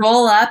just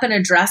roll up and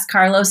address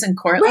Carlos in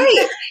court.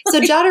 Right.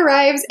 So John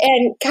arrives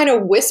and kind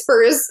of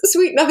whispers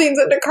sweet nothings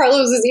into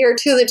Carlos's ear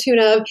to the tune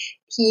of,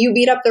 you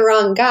beat up the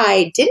wrong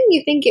guy. Didn't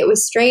you think it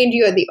was strange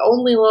you had the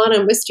only lawn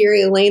on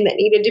Wisteria Lane that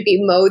needed to be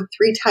mowed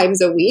 3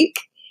 times a week?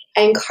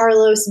 And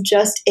Carlos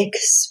just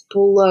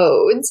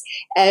explodes.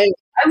 And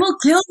I will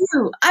kill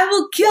you. I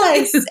will kill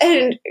you.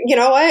 And you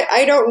know what?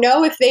 I don't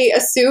know if they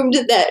assumed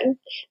that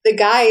the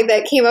guy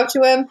that came up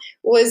to him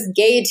was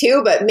gay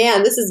too, but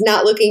man, this is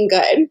not looking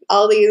good.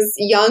 All these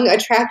young,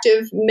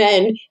 attractive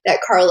men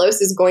that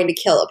Carlos is going to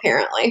kill,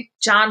 apparently.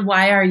 John,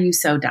 why are you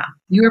so dumb?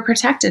 You were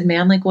protected,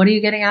 man. Like, what are you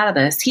getting out of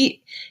this?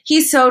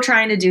 He's so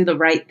trying to do the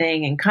right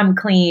thing and come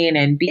clean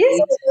and be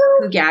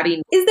who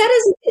Gabby. Is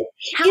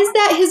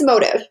that his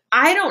motive?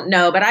 I don't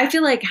know, but I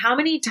feel like how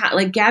many times,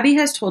 like Gabby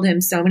has told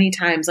him so many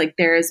times, like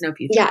there is no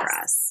future for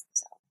us.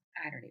 So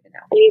I don't even know.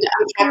 I need to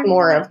unpack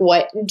more of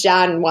what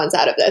John wants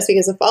out of this,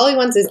 because if all he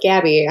wants is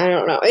Gabby, I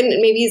don't know. And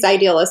maybe he's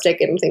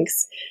idealistic and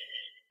thinks,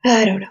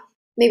 I don't know.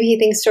 Maybe he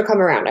thinks she'll come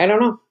around. I don't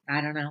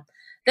know.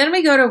 Then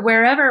we go to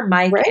wherever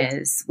Mike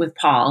is with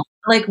Paul.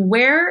 Like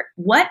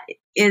what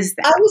is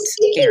that? I was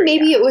thinking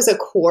maybe it was a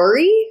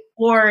quarry.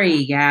 Quarry,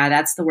 yeah,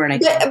 that's the word I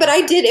get. But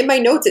I did, in my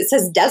notes, it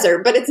says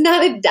desert, but it's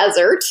not a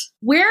desert.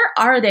 Where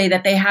are they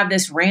that they have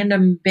this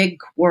random big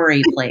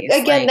quarry place?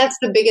 Again, that's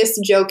the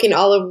biggest joke in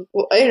all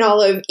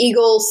of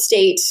Eagle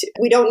State.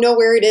 We don't know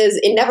where it is.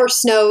 It never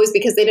snows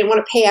because they didn't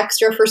want to pay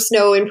extra for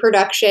snow in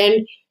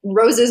production.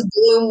 Roses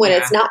bloom when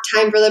it's not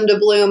time for them to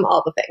bloom,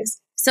 all the things.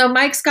 So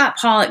Mike's got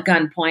Paul at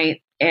gunpoint,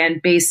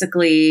 and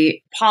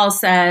basically Paul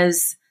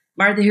says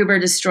Martha Huber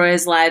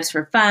destroys lives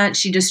for fun.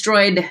 She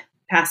destroyed,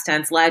 past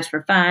tense, lives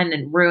for fun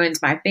and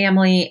ruins my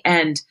family.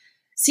 And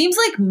seems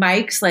like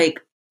Mike's like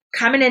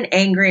coming in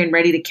angry and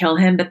ready to kill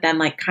him, but then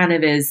like kind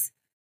of is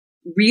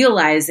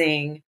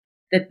realizing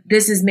that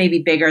this is maybe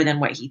bigger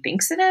than what he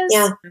thinks it is.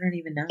 Yeah. I don't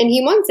even know. And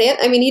he wants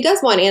he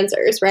does want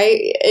answers,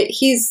 right?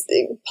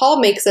 Paul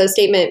makes a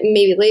statement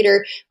maybe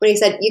later when he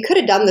said, you could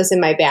have done this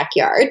in my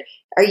backyard.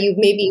 Are you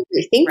maybe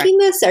rethinking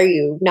this? Are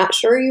you not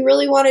sure you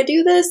really want to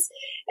do this?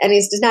 And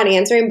he's just not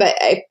answering, but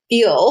I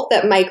feel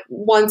that Mike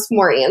wants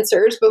more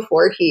answers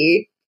before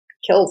he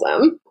kills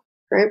him,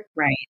 right?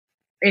 Right.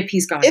 If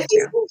he's going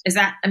to. Is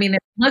that,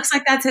 it looks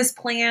like that's his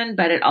plan,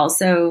 but it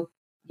also,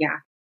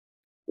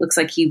 looks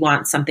like he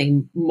wants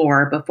something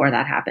more before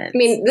that happens.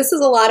 This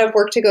is a lot of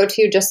work to go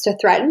to just to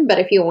threaten, but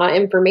if you want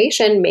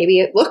information, maybe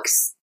it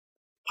looks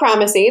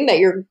promising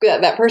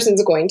that that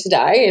person's going to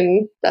die,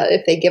 and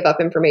if they give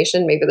up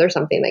information, maybe there's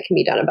something that can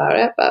be done about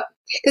it. But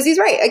because he's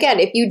right, again,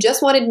 if you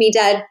just wanted me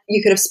dead,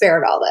 you could have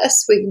spared all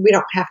this. We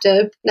don't have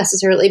to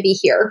necessarily be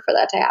here for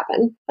that to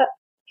happen. But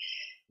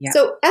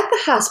So at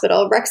the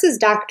hospital, Rex's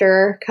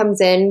doctor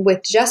comes in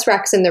with just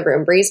Rex in the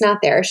room. Bree's not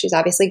there. She's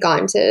obviously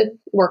gone to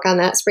work on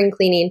that spring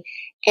cleaning.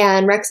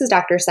 And Rex's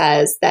doctor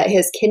says that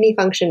his kidney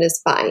function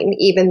is fine,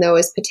 even though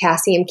his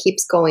potassium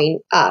keeps going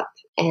up,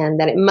 and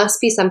that it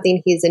must be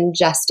something he's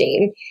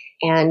ingesting.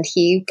 And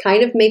he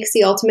kind of makes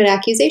the ultimate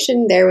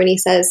accusation there when he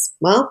says,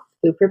 well,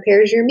 who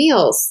prepares your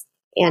meals?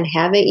 And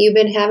haven't you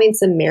been having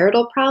some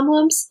marital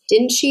problems?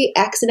 Didn't she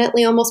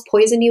accidentally almost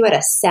poison you at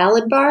a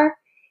salad bar?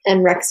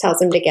 And Rex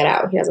tells him to get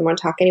out. He doesn't want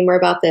to talk anymore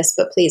about this,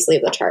 but please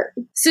leave the chart.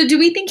 So do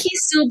we think he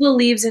still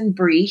believes in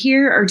Bree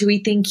here? Or do we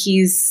think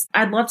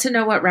I'd love to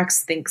know what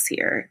Rex thinks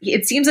here.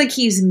 It seems like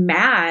he's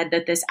mad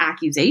that this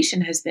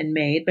accusation has been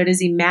made, but is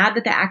he mad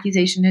that the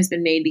accusation has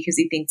been made because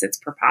he thinks it's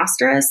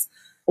preposterous?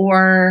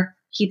 Or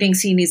he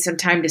thinks he needs some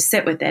time to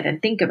sit with it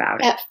and think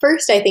about it? At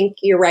first, I think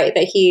you're right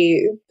that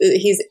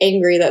he's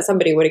angry that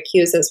somebody would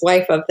accuse his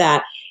wife of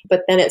that.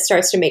 But then it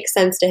starts to make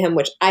sense to him,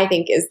 which I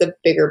think is the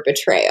bigger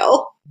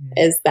betrayal,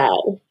 is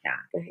that,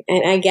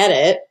 and I get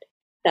it,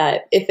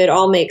 that if it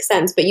all makes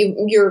sense, but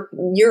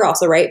you're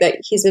also right that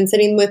he's been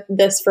sitting with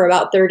this for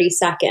about 30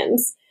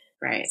 seconds.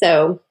 Right.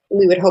 So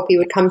we would hope he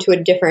would come to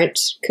a different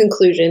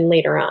conclusion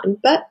later on,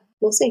 but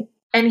we'll see.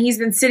 And he's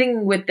been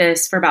sitting with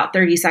this for about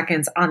 30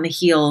 seconds on the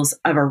heels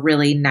of a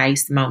really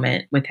nice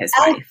moment with his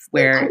wife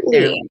where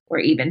we're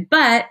even.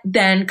 But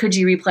then could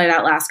you replay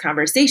that last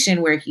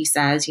conversation where he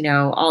says,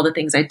 all the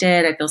things I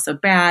did, I feel so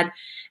bad.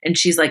 And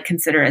she's like,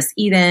 consider us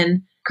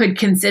even. Could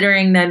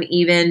considering them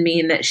even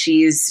mean that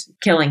she's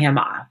killing him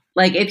off?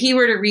 Like if he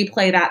were to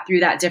replay that through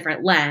that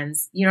different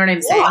lens, you know what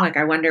I'm saying? Like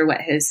I wonder what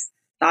his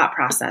thought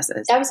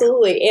processes.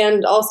 Absolutely.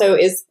 And also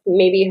is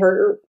maybe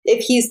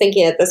if he's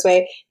thinking it this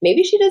way,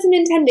 maybe she doesn't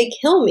intend to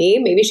kill me.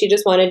 Maybe she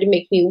just wanted to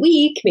make me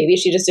weak. Maybe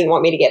she just didn't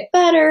want me to get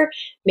better.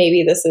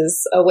 Maybe this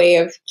is a way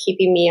of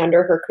keeping me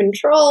under her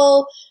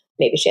control.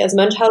 Maybe she has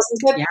Munchausen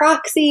type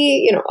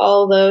proxy,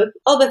 all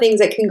the things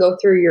that can go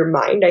through your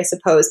mind, I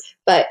suppose.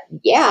 But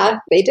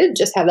they did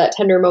just have that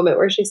tender moment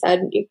where she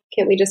said,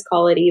 can't we just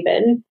call it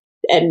even?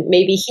 And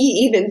maybe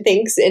he even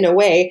thinks in a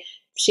way,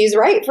 she's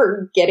right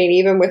for getting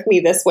even with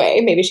me this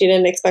way. Maybe she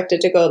didn't expect it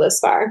to go this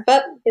far,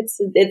 but it's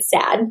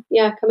sad.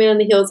 Yeah. Coming on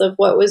the heels of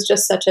what was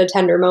just such a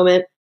tender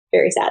moment.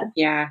 Very sad.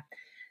 Yeah.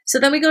 So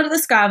then we go to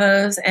the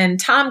Scavos and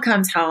Tom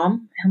comes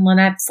home and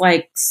Lynette's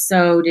like,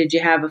 so did you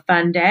have a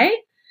fun day?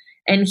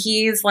 And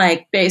he's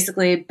like,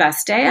 basically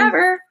best day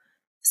ever.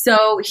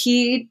 So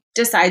he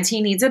decides he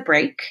needs a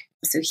break.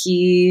 So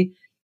he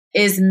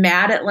is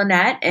mad at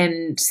Lynette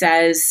and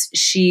says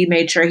she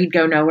made sure he'd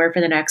go nowhere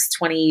for the next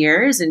 20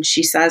 years. And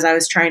she says, I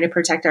was trying to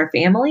protect our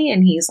family.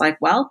 And he's like,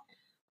 well,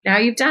 now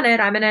you've done it.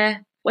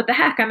 What the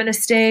heck? I'm going to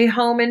stay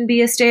home and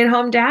be a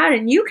stay-at-home dad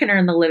and you can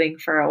earn the living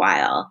for a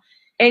while.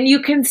 And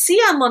you can see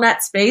on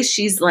Lynette's face,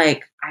 she's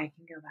like, I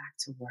can go back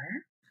to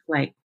work?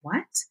 Like,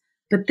 what?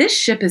 but this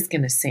ship is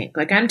going to sink.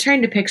 Like, I'm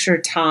trying to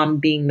picture Tom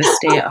being the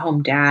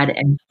stay-at-home dad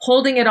and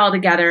holding it all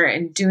together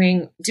and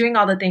doing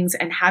all the things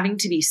and having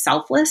to be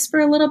selfless for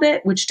a little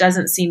bit, which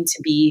doesn't seem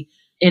to be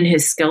in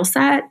his skill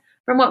set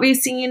from what we've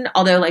seen.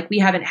 Although, like, we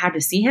haven't had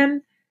to see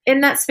him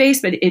in that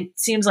space, but it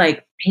seems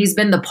like he's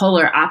been the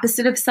polar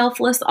opposite of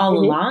selfless all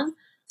along.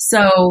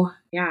 So,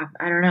 yeah,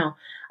 I don't know.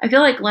 I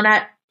feel like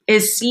Lynette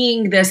is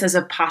seeing this as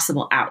a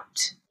possible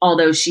out,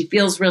 although she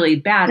feels really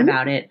bad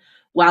about it,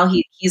 while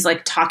he's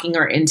like talking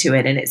her into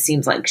it. And it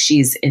seems like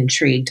she's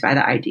intrigued by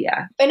the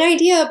idea. An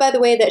idea, by the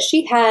way, that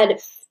she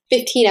had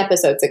 15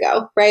 episodes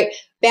ago, right?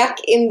 Back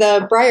in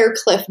the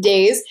Briarcliff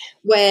days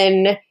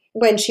when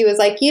she was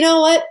like, you know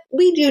what,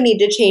 we do need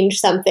to change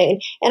something.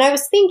 And I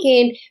was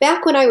thinking,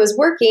 back when I was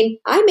working,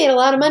 I made a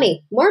lot of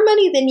money, more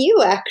money than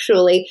you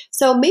actually.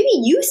 So maybe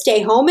you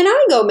stay home and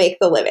I go make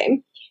the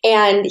living.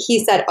 And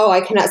he said, oh,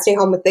 I cannot stay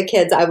home with the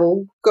kids. I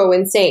will go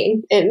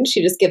insane. And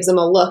she just gives him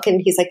a look.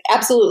 And he's like,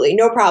 absolutely,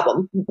 no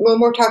problem. No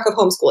more talk of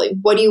homeschooling.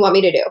 What do you want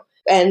me to do?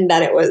 And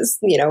then it was,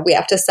 we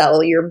have to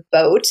sell your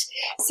boat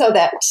so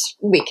that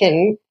we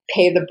can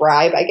pay the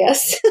bribe, I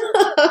guess,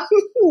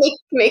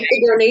 make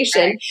the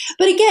donation.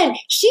 But again,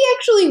 she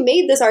actually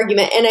made this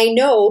argument. And I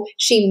know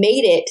she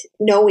made it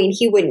knowing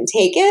he wouldn't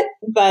take it.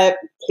 But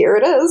here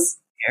it is.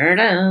 Here it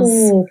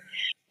is.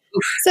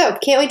 So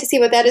can't wait to see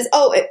what that is.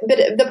 Oh, but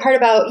the part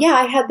about,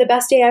 I had the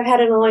best day I've had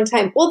in a long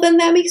time. Well, then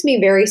that makes me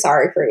very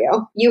sorry for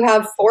you. You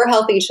have 4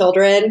 healthy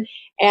children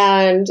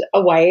and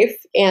a wife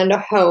and a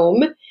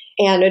home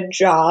and a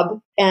job.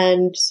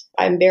 And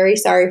I'm very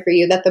sorry for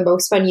you that the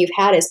most fun you've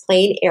had is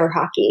playing air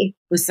hockey.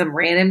 With some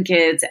random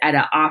kids at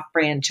an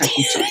off-brand Chuck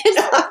E. Cheese.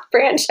 An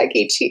off-brand Chuck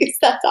E. Cheese.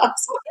 That's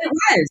awesome. It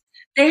was.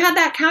 They had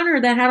that counter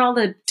that had all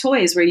the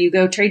toys where you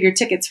go trade your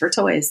tickets for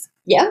toys.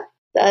 Yeah.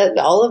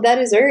 All of that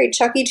is very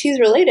Chuck E. Cheese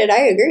related. I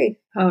agree.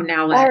 Oh,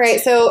 now what? All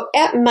right. So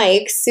at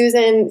Mike's,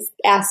 Susan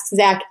asks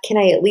Zach, can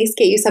I at least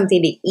get you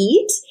something to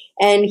eat?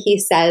 And he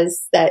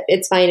says that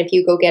it's fine if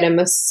you go get him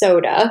a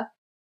soda.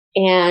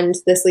 And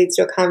this leads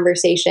to a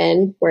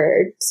conversation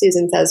where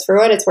Susan says, for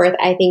what it's worth,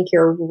 I think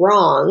you're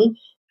wrong.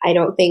 I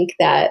don't think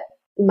that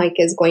Mike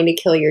is going to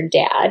kill your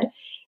dad.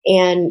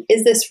 And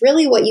is this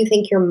really what you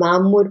think your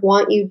mom would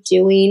want you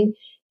doing?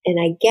 And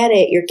I get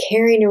it. You're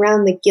carrying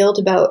around the guilt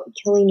about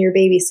killing your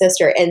baby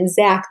sister. And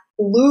Zach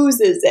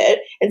loses it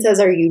and says,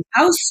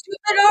 how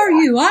stupid are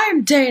you?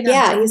 I'm Dana.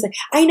 Yeah. He's like,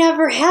 I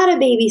never had a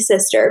baby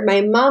sister.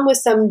 My mom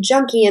was some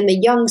junkie and the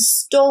young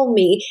stole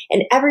me.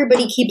 And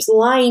everybody keeps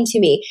lying to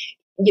me.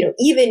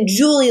 Even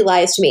Julie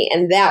lies to me.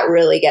 And that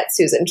really gets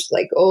Susan. She's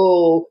like,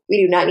 oh,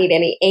 we do not need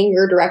any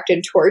anger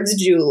directed towards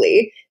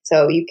Julie.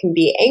 So you can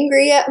be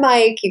angry at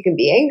Mike. You can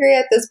be angry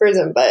at this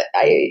person. But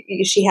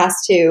she has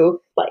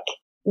to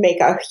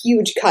make a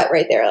huge cut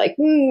right there. Like,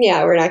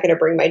 we're not going to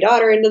bring my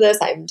daughter into this.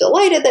 I'm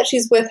delighted that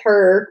she's with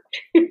her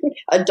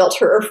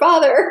adulterer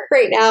father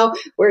right now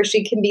where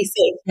she can be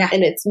safe. Yeah.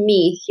 And it's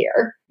me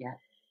here. Yeah.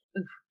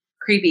 Oof.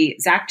 Creepy.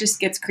 Zach just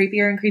gets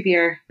creepier and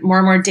creepier, more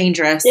and more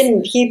dangerous.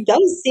 And he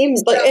does seem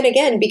and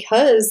again,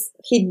 because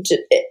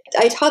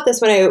I taught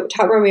this when I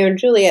taught Romeo and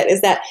Juliet, is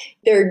that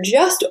they're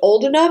just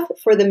old enough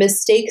for the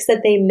mistakes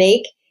that they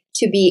make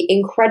to be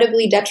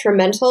incredibly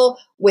detrimental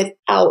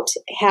without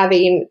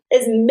having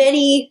as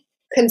many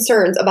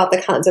concerns about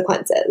the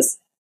consequences.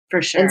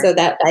 For sure. And so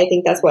I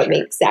think that's what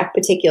makes Zach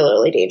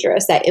particularly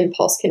dangerous. That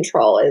impulse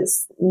control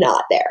is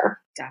not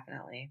there.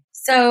 Definitely.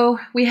 So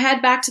we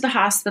head back to the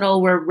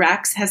hospital where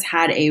Rex has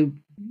had a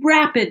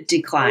rapid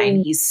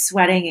decline. He's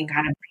sweating and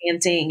kind of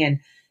panting and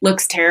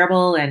looks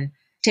terrible, and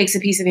takes a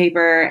piece of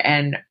paper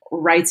and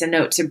writes a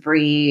note to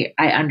Bree.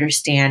 I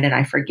understand and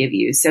I forgive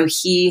you. So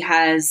he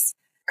has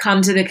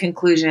come to the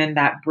conclusion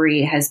that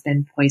Bree has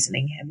been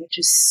poisoning him, which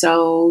is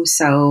so,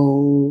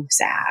 so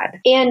sad.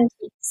 And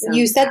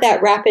you said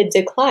that rapid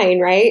decline,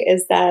 right?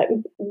 Is that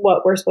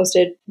what we're supposed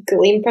to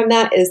glean from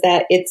that? Is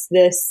that it's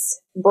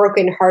this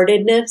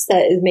brokenheartedness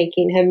that is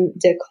making him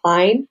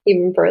decline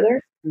even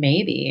further?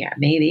 Maybe. I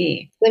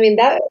mean,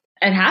 that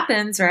it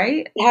happens,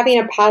 right? Having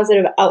a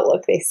positive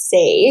outlook, they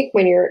say,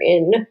 when you're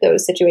in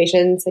those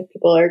situations, like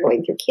people are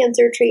going through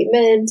cancer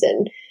treatment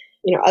and,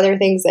 other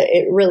things, that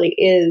it really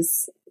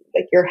is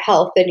like your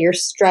health and your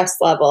stress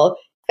level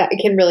that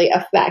can really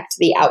affect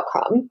the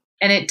outcome.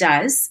 And it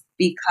does,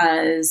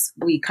 because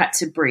we cut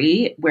to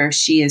Bree where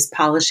she is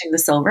polishing the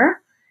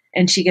silver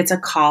and she gets a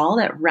call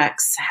that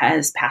Rex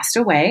has passed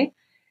away.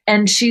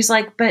 And she's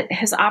like, but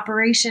his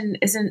operation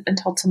isn't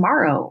until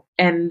tomorrow.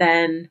 And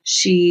then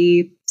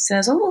she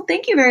says, oh, well,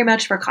 thank you very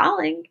much for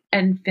calling,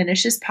 and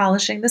finishes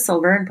polishing the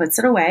silver and puts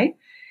it away,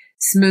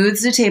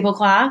 smooths the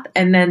tablecloth,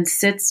 and then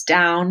sits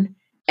down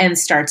and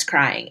starts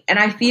crying. And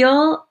I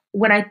feel,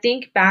 when I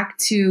think back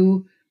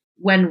to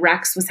when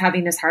Rex was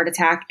having this heart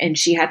attack and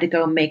she had to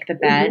go make the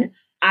bed,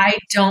 I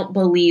don't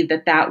believe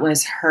that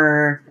was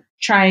her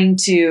trying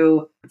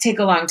to take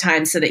a long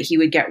time so that he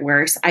would get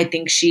worse. I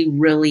think she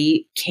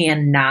really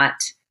cannot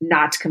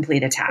not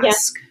complete a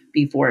task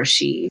before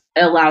she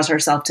allows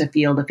herself to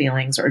feel the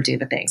feelings or do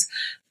the things.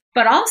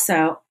 But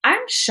also,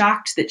 I'm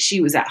shocked that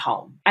she was at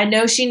home. I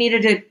know she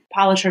needed to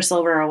polish her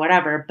silver or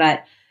whatever,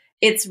 but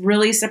it's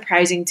really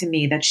surprising to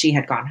me that she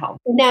had gone home.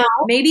 Now,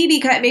 Maybe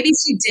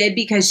she did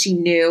because she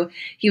knew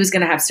he was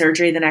going to have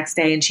surgery the next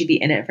day and she'd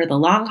be in it for the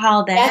long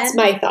haul then. that's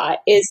my thought,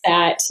 is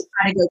that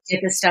Trying to go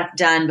get this stuff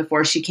done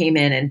before she came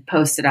in and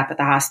posted up at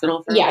the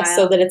hospital for a while.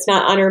 so that it's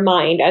not on her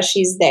mind as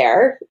she's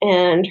there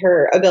and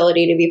her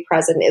ability to be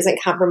present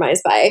isn't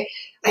compromised by,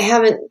 I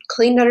haven't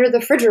cleaned under the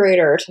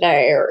refrigerator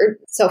today, or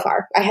so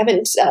far. I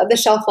haven't, the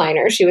shelf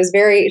liner. She's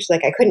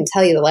like, I couldn't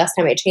tell you the last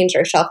time I changed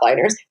our shelf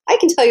liners. I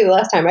can tell you the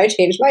last time I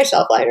changed my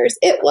shelf liners.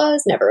 It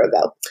was never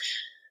ago.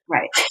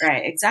 Right.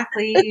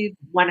 Exactly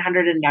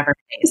 100 and never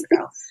days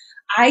ago.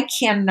 I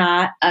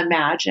cannot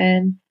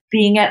imagine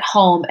being at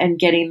home and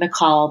getting the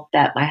call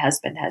that my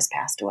husband has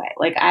passed away.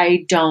 Like,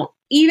 I don't,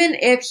 even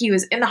if he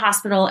was in the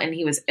hospital and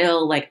he was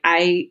ill, like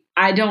I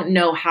don't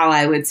know how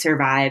I would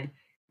survive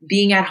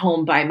being at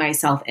home by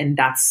myself. And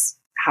that's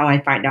how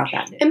I find out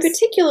that news. And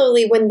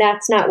particularly when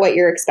that's not what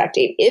you're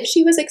expecting. If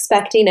she was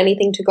expecting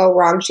anything to go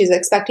wrong, she's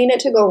expecting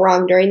it to go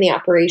wrong during the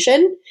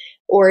operation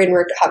or in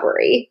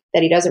recovery,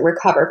 that he doesn't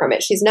recover from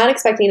it. She's not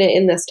expecting it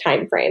in this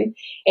time frame.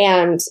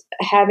 And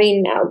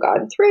having now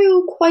gone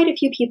through quite a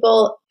few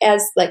people,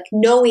 as like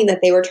knowing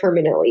that they were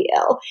terminally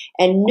ill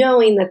and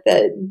knowing that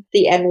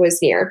the end was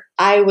near,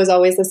 I was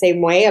always the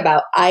same way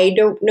about, I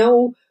don't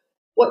know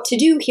what to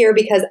do here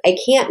because I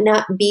can't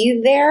not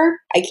be there.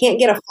 I can't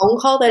get a phone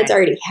call that it's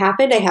already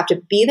happened. I have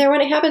to be there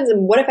when it happens.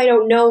 And what if I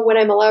don't know when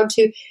I'm allowed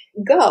to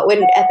go?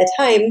 And at the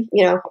time,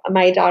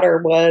 my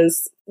daughter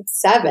was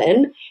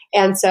 7.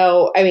 And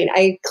so,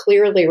 I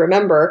clearly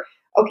remember,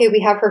 okay,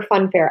 we have her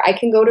fun fair. I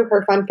can go to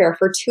her fun fair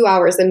for 2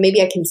 hours and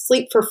maybe I can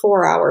sleep for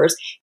 4 hours.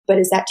 But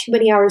is that too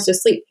many hours to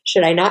sleep?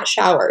 Should I not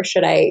shower?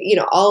 Should I,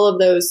 all of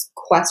those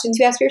questions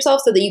you ask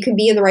yourself so that you can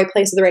be in the right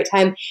place at the right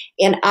time.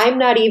 And I'm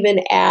not even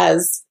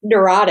as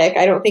neurotic,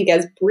 I don't think,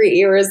 as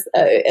Brie, or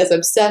as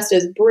obsessed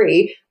as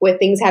Brie with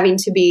things having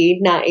to be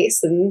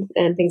nice and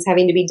things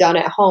having to be done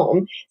at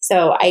home.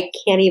 So I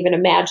can't even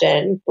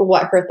imagine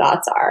what her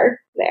thoughts are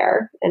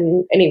there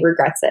and any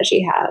regrets that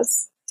she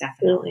has.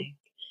 Definitely.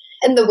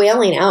 And the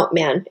wailing out,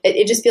 man,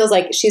 it just feels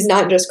like she's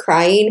not just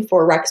crying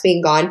for Rex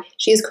being gone.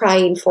 She's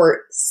crying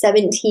for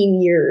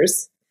 17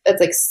 years.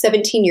 That's like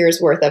 17 years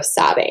worth of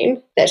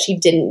sobbing that she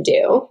didn't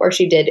do, or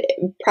she did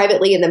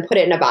privately and then put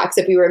it in a box.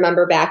 If we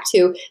remember back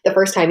to the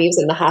first time he was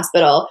in the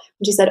hospital,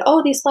 she said,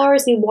 oh, these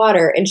flowers need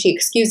water. And she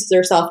excuses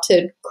herself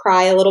to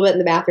cry a little bit in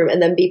the bathroom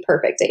and then be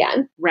perfect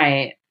again.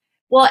 Right.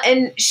 Well,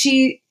 and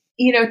she,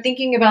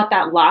 thinking about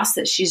that loss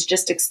that she's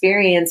just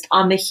experienced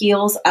on the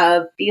heels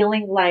of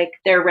feeling like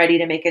they're ready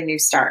to make a new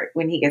start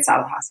when he gets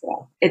out of the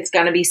hospital. It's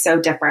going to be so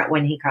different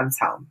when he comes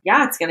home.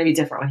 Yeah, it's going to be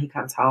different when he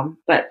comes home,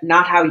 but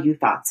not how you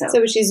thought so.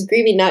 So she's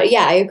grieving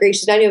I agree.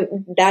 She's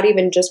not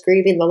even just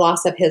grieving the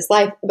loss of his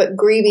life, but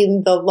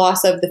grieving the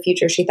loss of the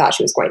future she thought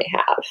she was going to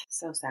have.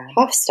 So sad.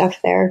 Tough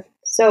stuff there.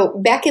 So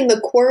back in the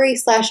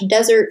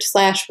quarry/desert/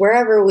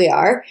 wherever we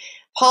are,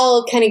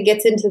 Paul kind of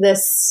gets into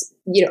this,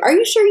 are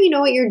you sure you know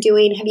what you're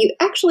doing? Have you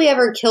actually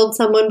ever killed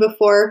someone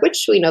before?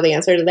 Which we know the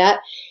answer to that.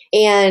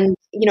 And,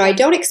 I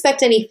don't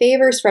expect any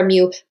favors from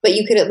you, but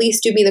you could at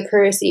least do me the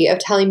courtesy of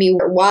telling me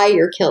why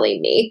you're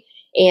killing me.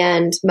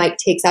 And Mike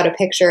takes out a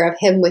picture of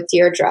him with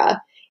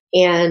Deirdre.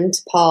 And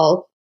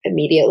Paul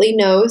immediately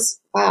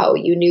knows, wow,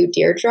 you knew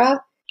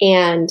Deirdre?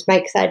 And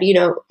Mike said,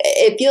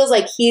 it feels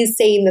like he's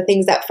saying the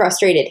things that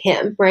frustrated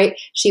him, right?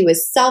 She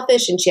was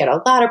selfish and she had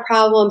a lot of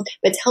problems,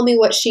 but tell me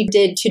what she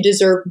did to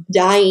deserve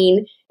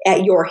dying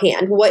at your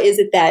hand. What is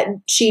it that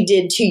she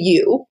did to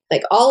you?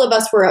 Like, all of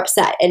us were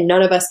upset and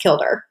none of us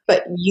killed her,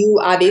 but you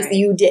obviously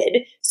you did.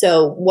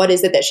 So what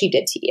is it that she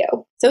did to you?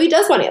 So he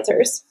does want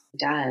answers. He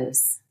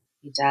does.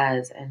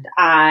 And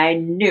I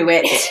knew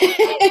it.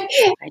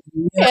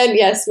 And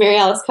yes, Mary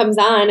Alice comes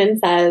on and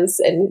says,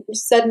 and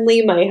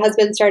suddenly my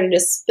husband started to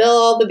spill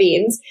all the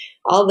beans,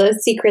 all the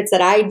secrets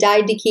that I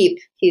died to keep.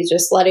 He's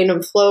just letting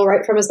them flow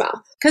right from his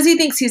mouth. Because he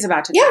thinks he's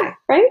about to die.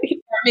 Right?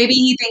 Or maybe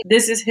he thinks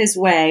this is his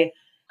way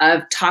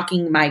of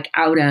talking Mike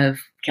out of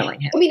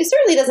killing him. It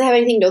certainly doesn't have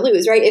anything to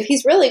lose, right? If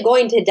he's really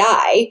going to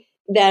die,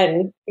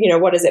 then,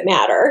 what does it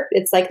matter?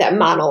 It's like that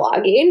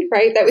monologuing,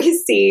 right, that we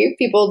see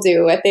people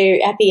do at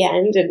the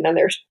end, and then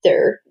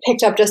they're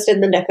picked up just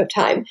in the nick of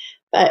time.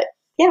 But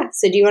yeah,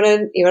 so do you want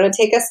to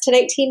take us to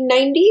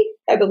 1990?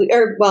 I believe,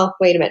 or well,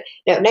 wait a minute.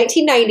 No,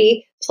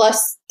 1990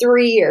 plus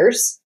 3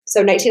 years.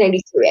 So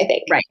 1993, I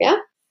think. Right. Yeah.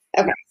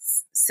 Okay.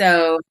 Yes.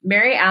 So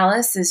Mary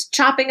Alice is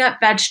chopping up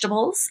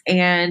vegetables,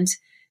 and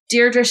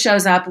Deirdre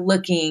shows up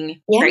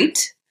looking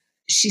great.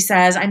 She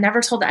says, I never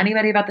told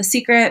anybody about the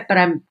secret, but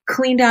I'm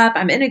cleaned up.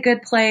 I'm in a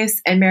good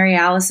place. And Mary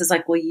Alice is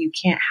like, well, you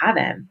can't have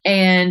him.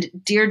 And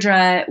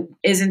Deirdre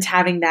isn't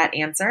having that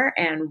answer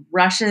and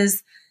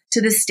rushes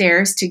to the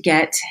stairs to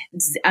get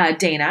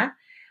Dana.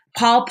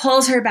 Paul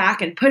pulls her back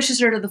and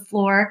pushes her to the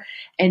floor.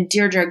 And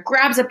Deirdre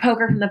grabs a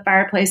poker from the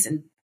fireplace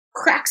and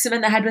cracks him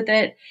in the head with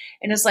it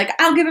and is like,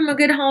 I'll give him a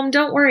good home.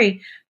 Don't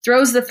worry.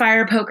 Throws the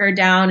fire poker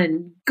down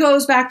and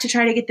goes back to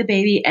try to get the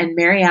baby. And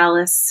Mary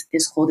Alice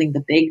is holding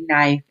the big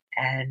knife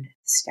and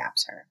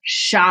stabs her.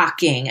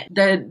 Shocking.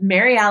 The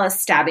Mary Alice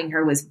stabbing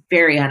her was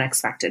very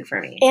unexpected for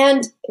me.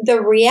 And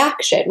the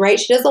reaction, right?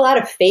 She does a lot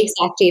of face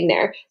acting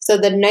there. So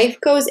the knife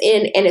goes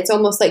in and it's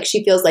almost like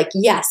she feels like,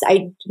 yes,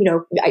 I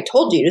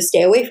told you to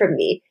stay away from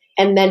me.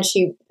 And then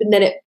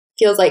it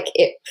feels like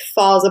it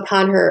falls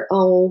upon her.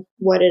 Oh,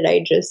 what did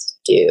I just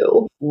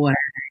do? What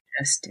did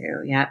I just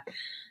do? Yep.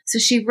 So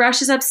she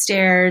rushes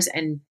upstairs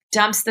and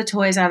dumps the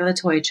toys out of the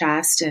toy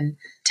chest and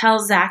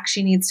tells Zach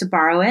she needs to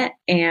borrow it.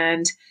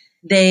 And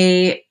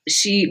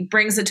she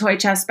brings the toy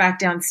chest back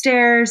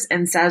downstairs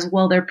and says,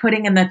 well, they're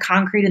putting in the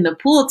concrete in the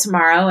pool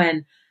tomorrow.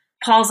 And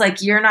Paul's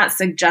like, you're not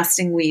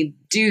suggesting we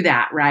do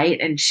that, right?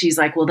 And she's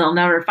like, well, they'll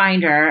never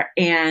find her.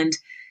 And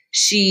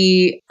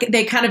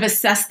they kind of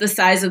assess the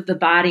size of the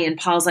body, and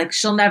Paul's like,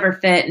 she'll never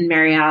fit. And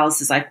Mary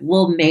Alice is like,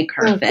 we'll make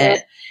her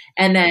fit.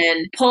 And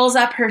then pulls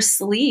up her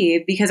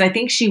sleeve because I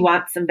think she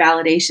wants some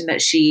validation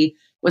that she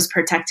was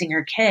protecting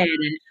her kid.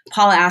 And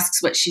Paul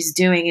asks what she's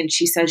doing, and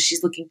she says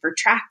she's looking for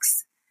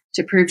tracks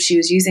to prove she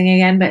was using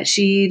again, but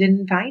she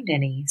didn't find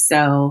any.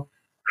 So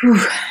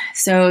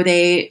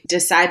they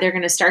decide they're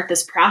going to start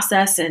this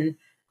process, and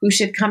who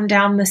should come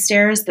down the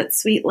stairs but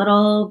sweet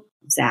little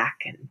Zach,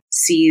 and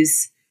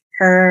sees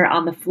her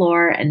on the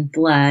floor and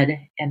blood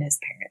and his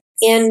parents.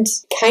 And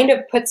kind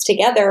of puts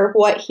together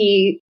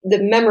the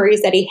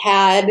memories that he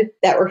had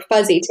that were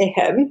fuzzy to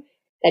him,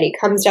 that he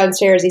comes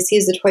downstairs, he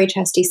sees the toy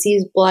chest, he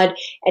sees blood,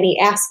 and he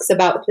asks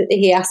about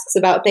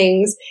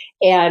things,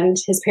 and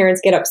his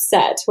parents get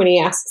upset when he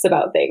asks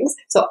about things.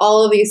 So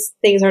all of these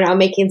things are now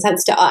making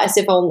sense to us,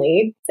 if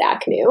only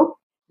Zach knew.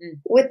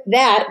 With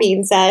that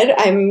being said,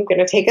 I'm going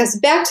to take us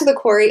back to the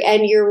quarry,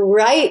 and you're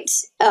right,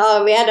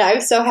 Amanda. I'm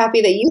so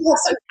happy that you have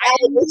some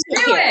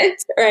validation here,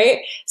 right?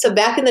 So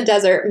back in the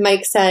desert,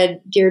 Mike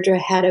said Deirdre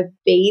had a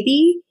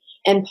baby,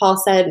 and Paul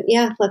said,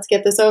 yeah, let's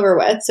get this over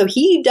with. So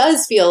he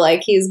does feel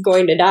like he's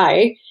going to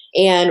die,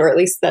 or at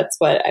least that's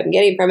what I'm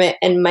getting from it.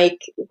 And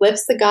Mike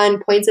lifts the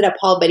gun, points it at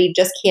Paul, but he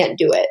just can't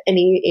do it. And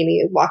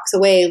he walks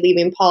away,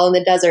 leaving Paul in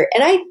the desert.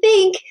 And I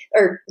think,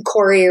 or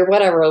Corey, or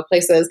whatever the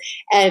place is.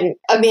 And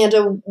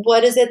Amanda,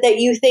 what is it that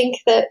you think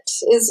that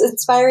is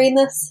inspiring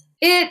this?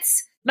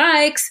 It's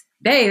Mike's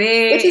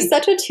baby. Which is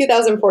such a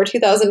 2004,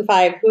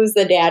 2005, Who's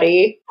the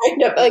Daddy?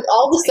 Kind of like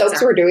all the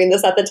soaps were doing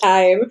this at the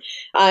time.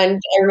 And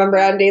I remember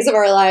on Days of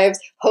Our Lives,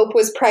 Hope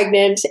was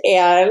pregnant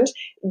and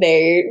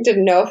they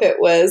didn't know if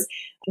it was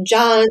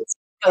John's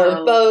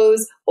or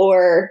Bo's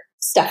or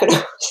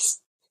Stefano's.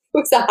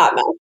 Who's a hot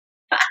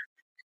mess?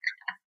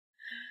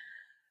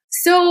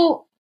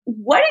 So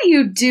what do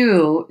you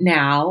do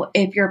now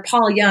if you're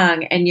Paul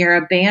Young and you're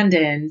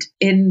abandoned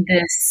in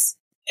this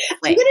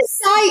place? I'm going to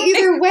die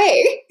either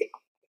way.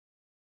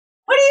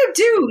 What do you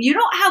do? You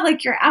don't have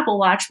like your Apple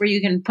Watch where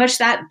you can push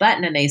that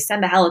button and they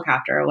send a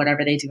helicopter or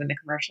whatever they do in the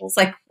commercials.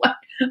 Like, what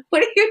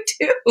do you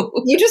do?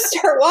 You just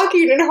start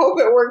walking and hope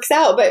it works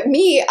out. But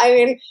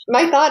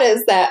my thought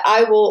is that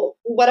I will,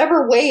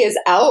 whatever way is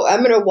out,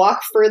 I'm going to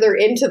walk further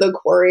into the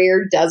quarry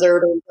or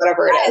desert or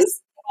whatever it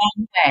is.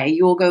 Wrong way.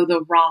 You will go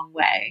the wrong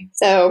way.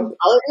 So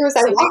all I do is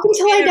I walk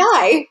until I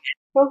die.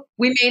 Well,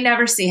 we may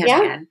never see him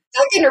again.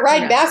 I'm going to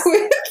ride back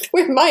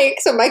with Mike,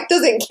 so Mike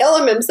doesn't kill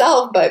him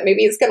himself, but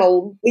maybe he's going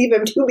to leave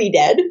him to be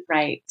dead.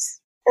 Right.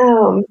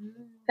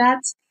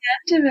 That's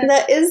the end of it.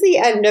 That is the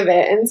end of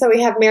it. And so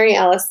we have Mary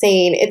Alice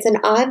saying, it's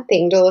an odd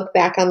thing to look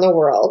back on the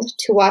world,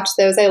 to watch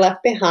those I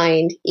left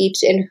behind, each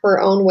in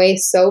her own way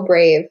so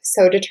brave,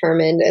 so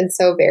determined, and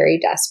so very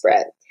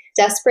desperate.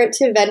 Desperate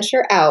to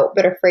venture out,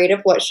 but afraid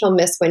of what she'll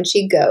miss when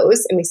she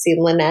goes. And we see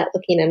Lynette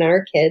looking in at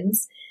her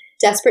kids.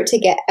 Desperate to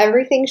get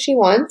everything she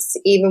wants,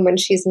 even when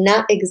she's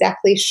not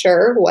exactly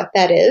sure what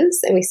that is.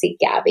 And we see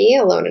Gabby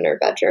alone in her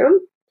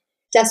bedroom.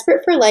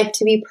 Desperate for life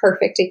to be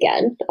perfect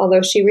again,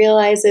 although she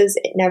realizes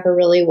it never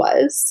really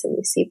was. And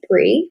we see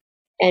Bree.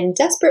 And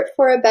desperate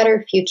for a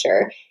better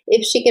future,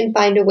 if she can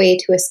find a way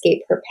to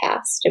escape her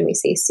past. And we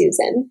see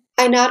Susan.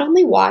 I not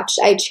only watch,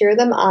 I cheer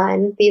them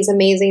on, these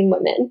amazing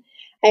women.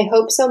 I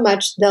hope so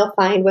much they'll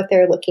find what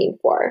they're looking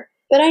for.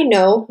 But I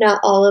know not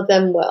all of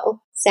them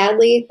will.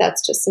 Sadly,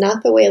 that's just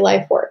not the way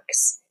life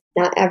works.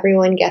 Not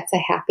everyone gets a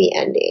happy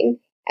ending.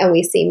 And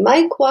we see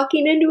Mike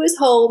walking into his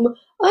home,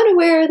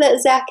 unaware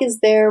that Zach is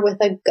there with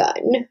a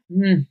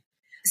gun.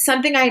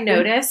 Something I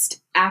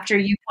noticed after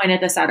you pointed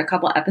this out a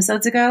couple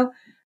episodes ago,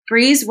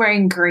 Bree's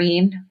wearing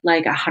green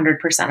like 100%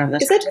 of the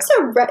time.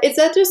 Is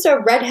that just a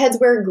redheads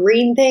wear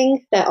green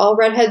thing? That all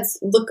redheads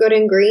look good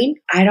in green?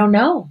 I don't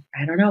know,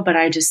 but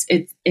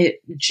it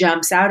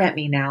jumps out at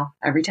me now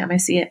every time I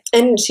see it.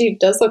 And she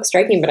does look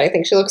striking, but I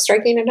think she looks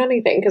striking in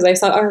anything because I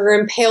saw her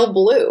in pale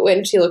blue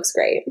and she looks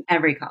great.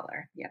 Every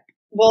color, yep.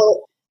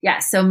 Well, yeah,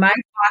 so Mike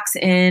walks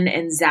in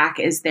and Zach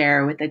is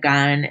there with a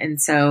gun,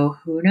 and so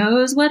who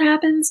knows what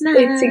happens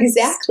next? It's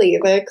exactly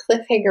the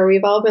cliffhanger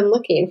we've all been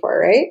looking for,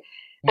 right?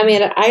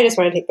 Amanda, I just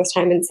want to take this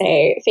time and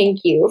say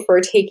thank you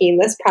for taking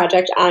this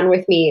project on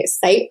with me,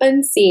 sight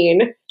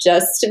unseen,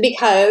 just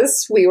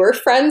because we were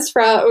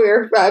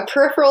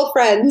peripheral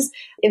friends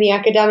in the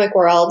academic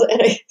world.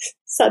 And I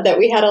said that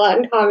we had a lot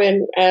in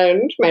common.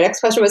 And my next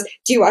question was,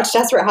 do you watch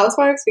Desperate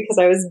Housewives? Because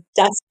I was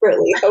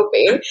desperately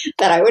hoping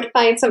that I would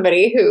find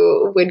somebody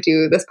who would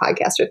do this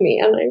podcast with me.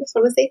 And I just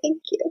want to say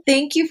thank you.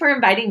 Thank you for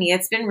inviting me.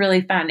 It's been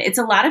really fun. It's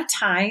a lot of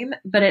time,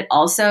 but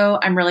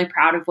I'm really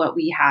proud of what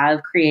we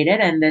have created.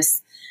 And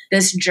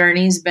this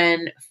journey's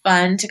been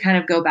fun to kind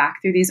of go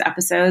back through these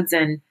episodes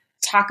and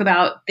talk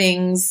about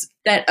things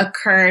that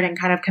occurred and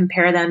kind of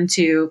compare them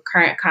to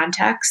current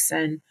contexts.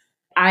 And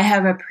I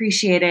have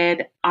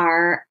appreciated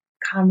our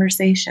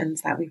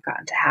conversations that we've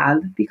gotten to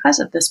have because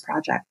of this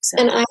project. So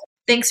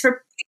thanks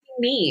for picking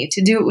me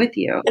to do it with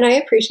you. And I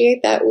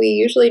appreciate that we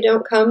usually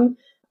don't come.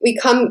 We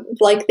come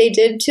like they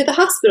did to the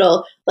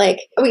hospital. Like,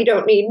 we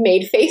don't need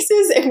made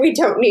faces and we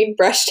don't need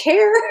brushed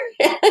hair.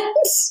 And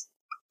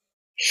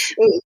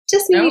we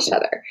just need each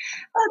other.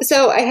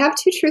 So I have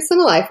 2 truths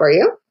and a lie for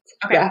you.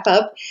 Okay. Wrap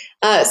up.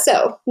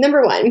 So,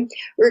 number 1,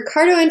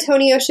 Ricardo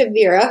Antonio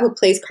Shavira, who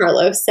plays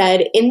Carlos,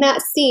 said, in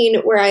that scene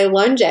where I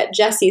lunge at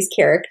Jesse's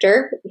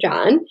character,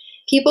 John,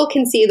 people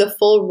can see the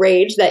full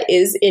rage that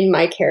is in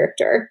my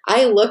character.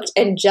 I looked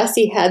and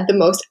Jesse had the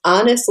most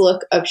honest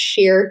look of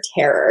sheer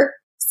terror.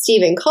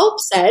 Stephen Culp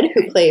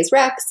who plays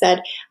Rex,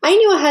 said, I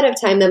knew ahead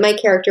of time that my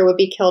character would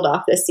be killed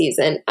off this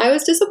season. I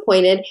was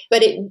disappointed,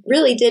 but it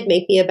really did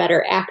make me a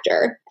better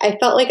actor. I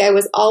felt like I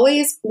was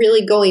always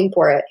really going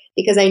for it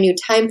because I knew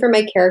time for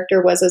my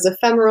character was as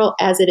ephemeral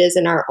as it is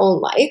in our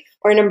own life.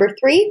 Or number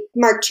 3,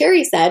 Mark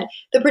Cherry said,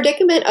 the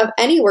predicament of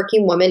any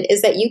working woman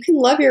is that you can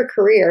love your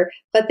career,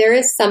 but there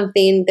is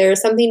something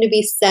to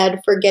be said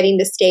for getting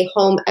to stay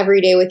home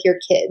every day with your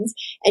kids,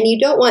 and you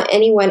don't want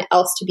anyone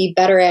else to be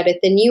better at it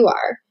than you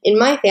are. In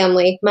my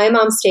family, my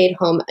mom stayed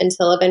home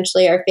until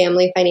eventually our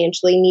family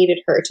financially needed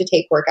her to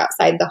take work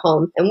outside the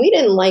home, and we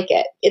didn't like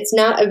it. It's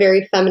not a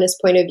very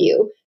feminist point of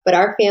view, but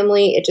our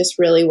family, it just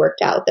really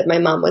worked out that my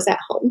mom was at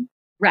home.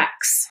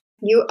 Rex.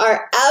 You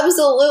are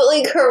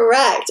absolutely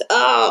correct.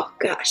 Oh,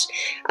 gosh.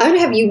 I'm going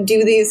to have you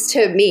do these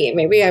to me.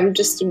 Maybe I'm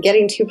just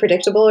getting too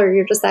predictable or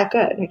you're just that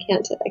good. I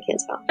can't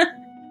tell.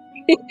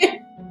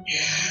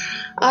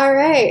 All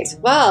right.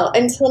 Well,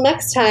 until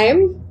next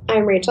time,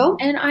 I'm Rachel.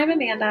 And I'm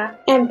Amanda.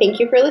 And thank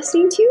you for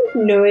listening to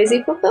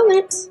Noisy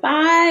Fulfillment.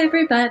 Bye,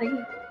 everybody.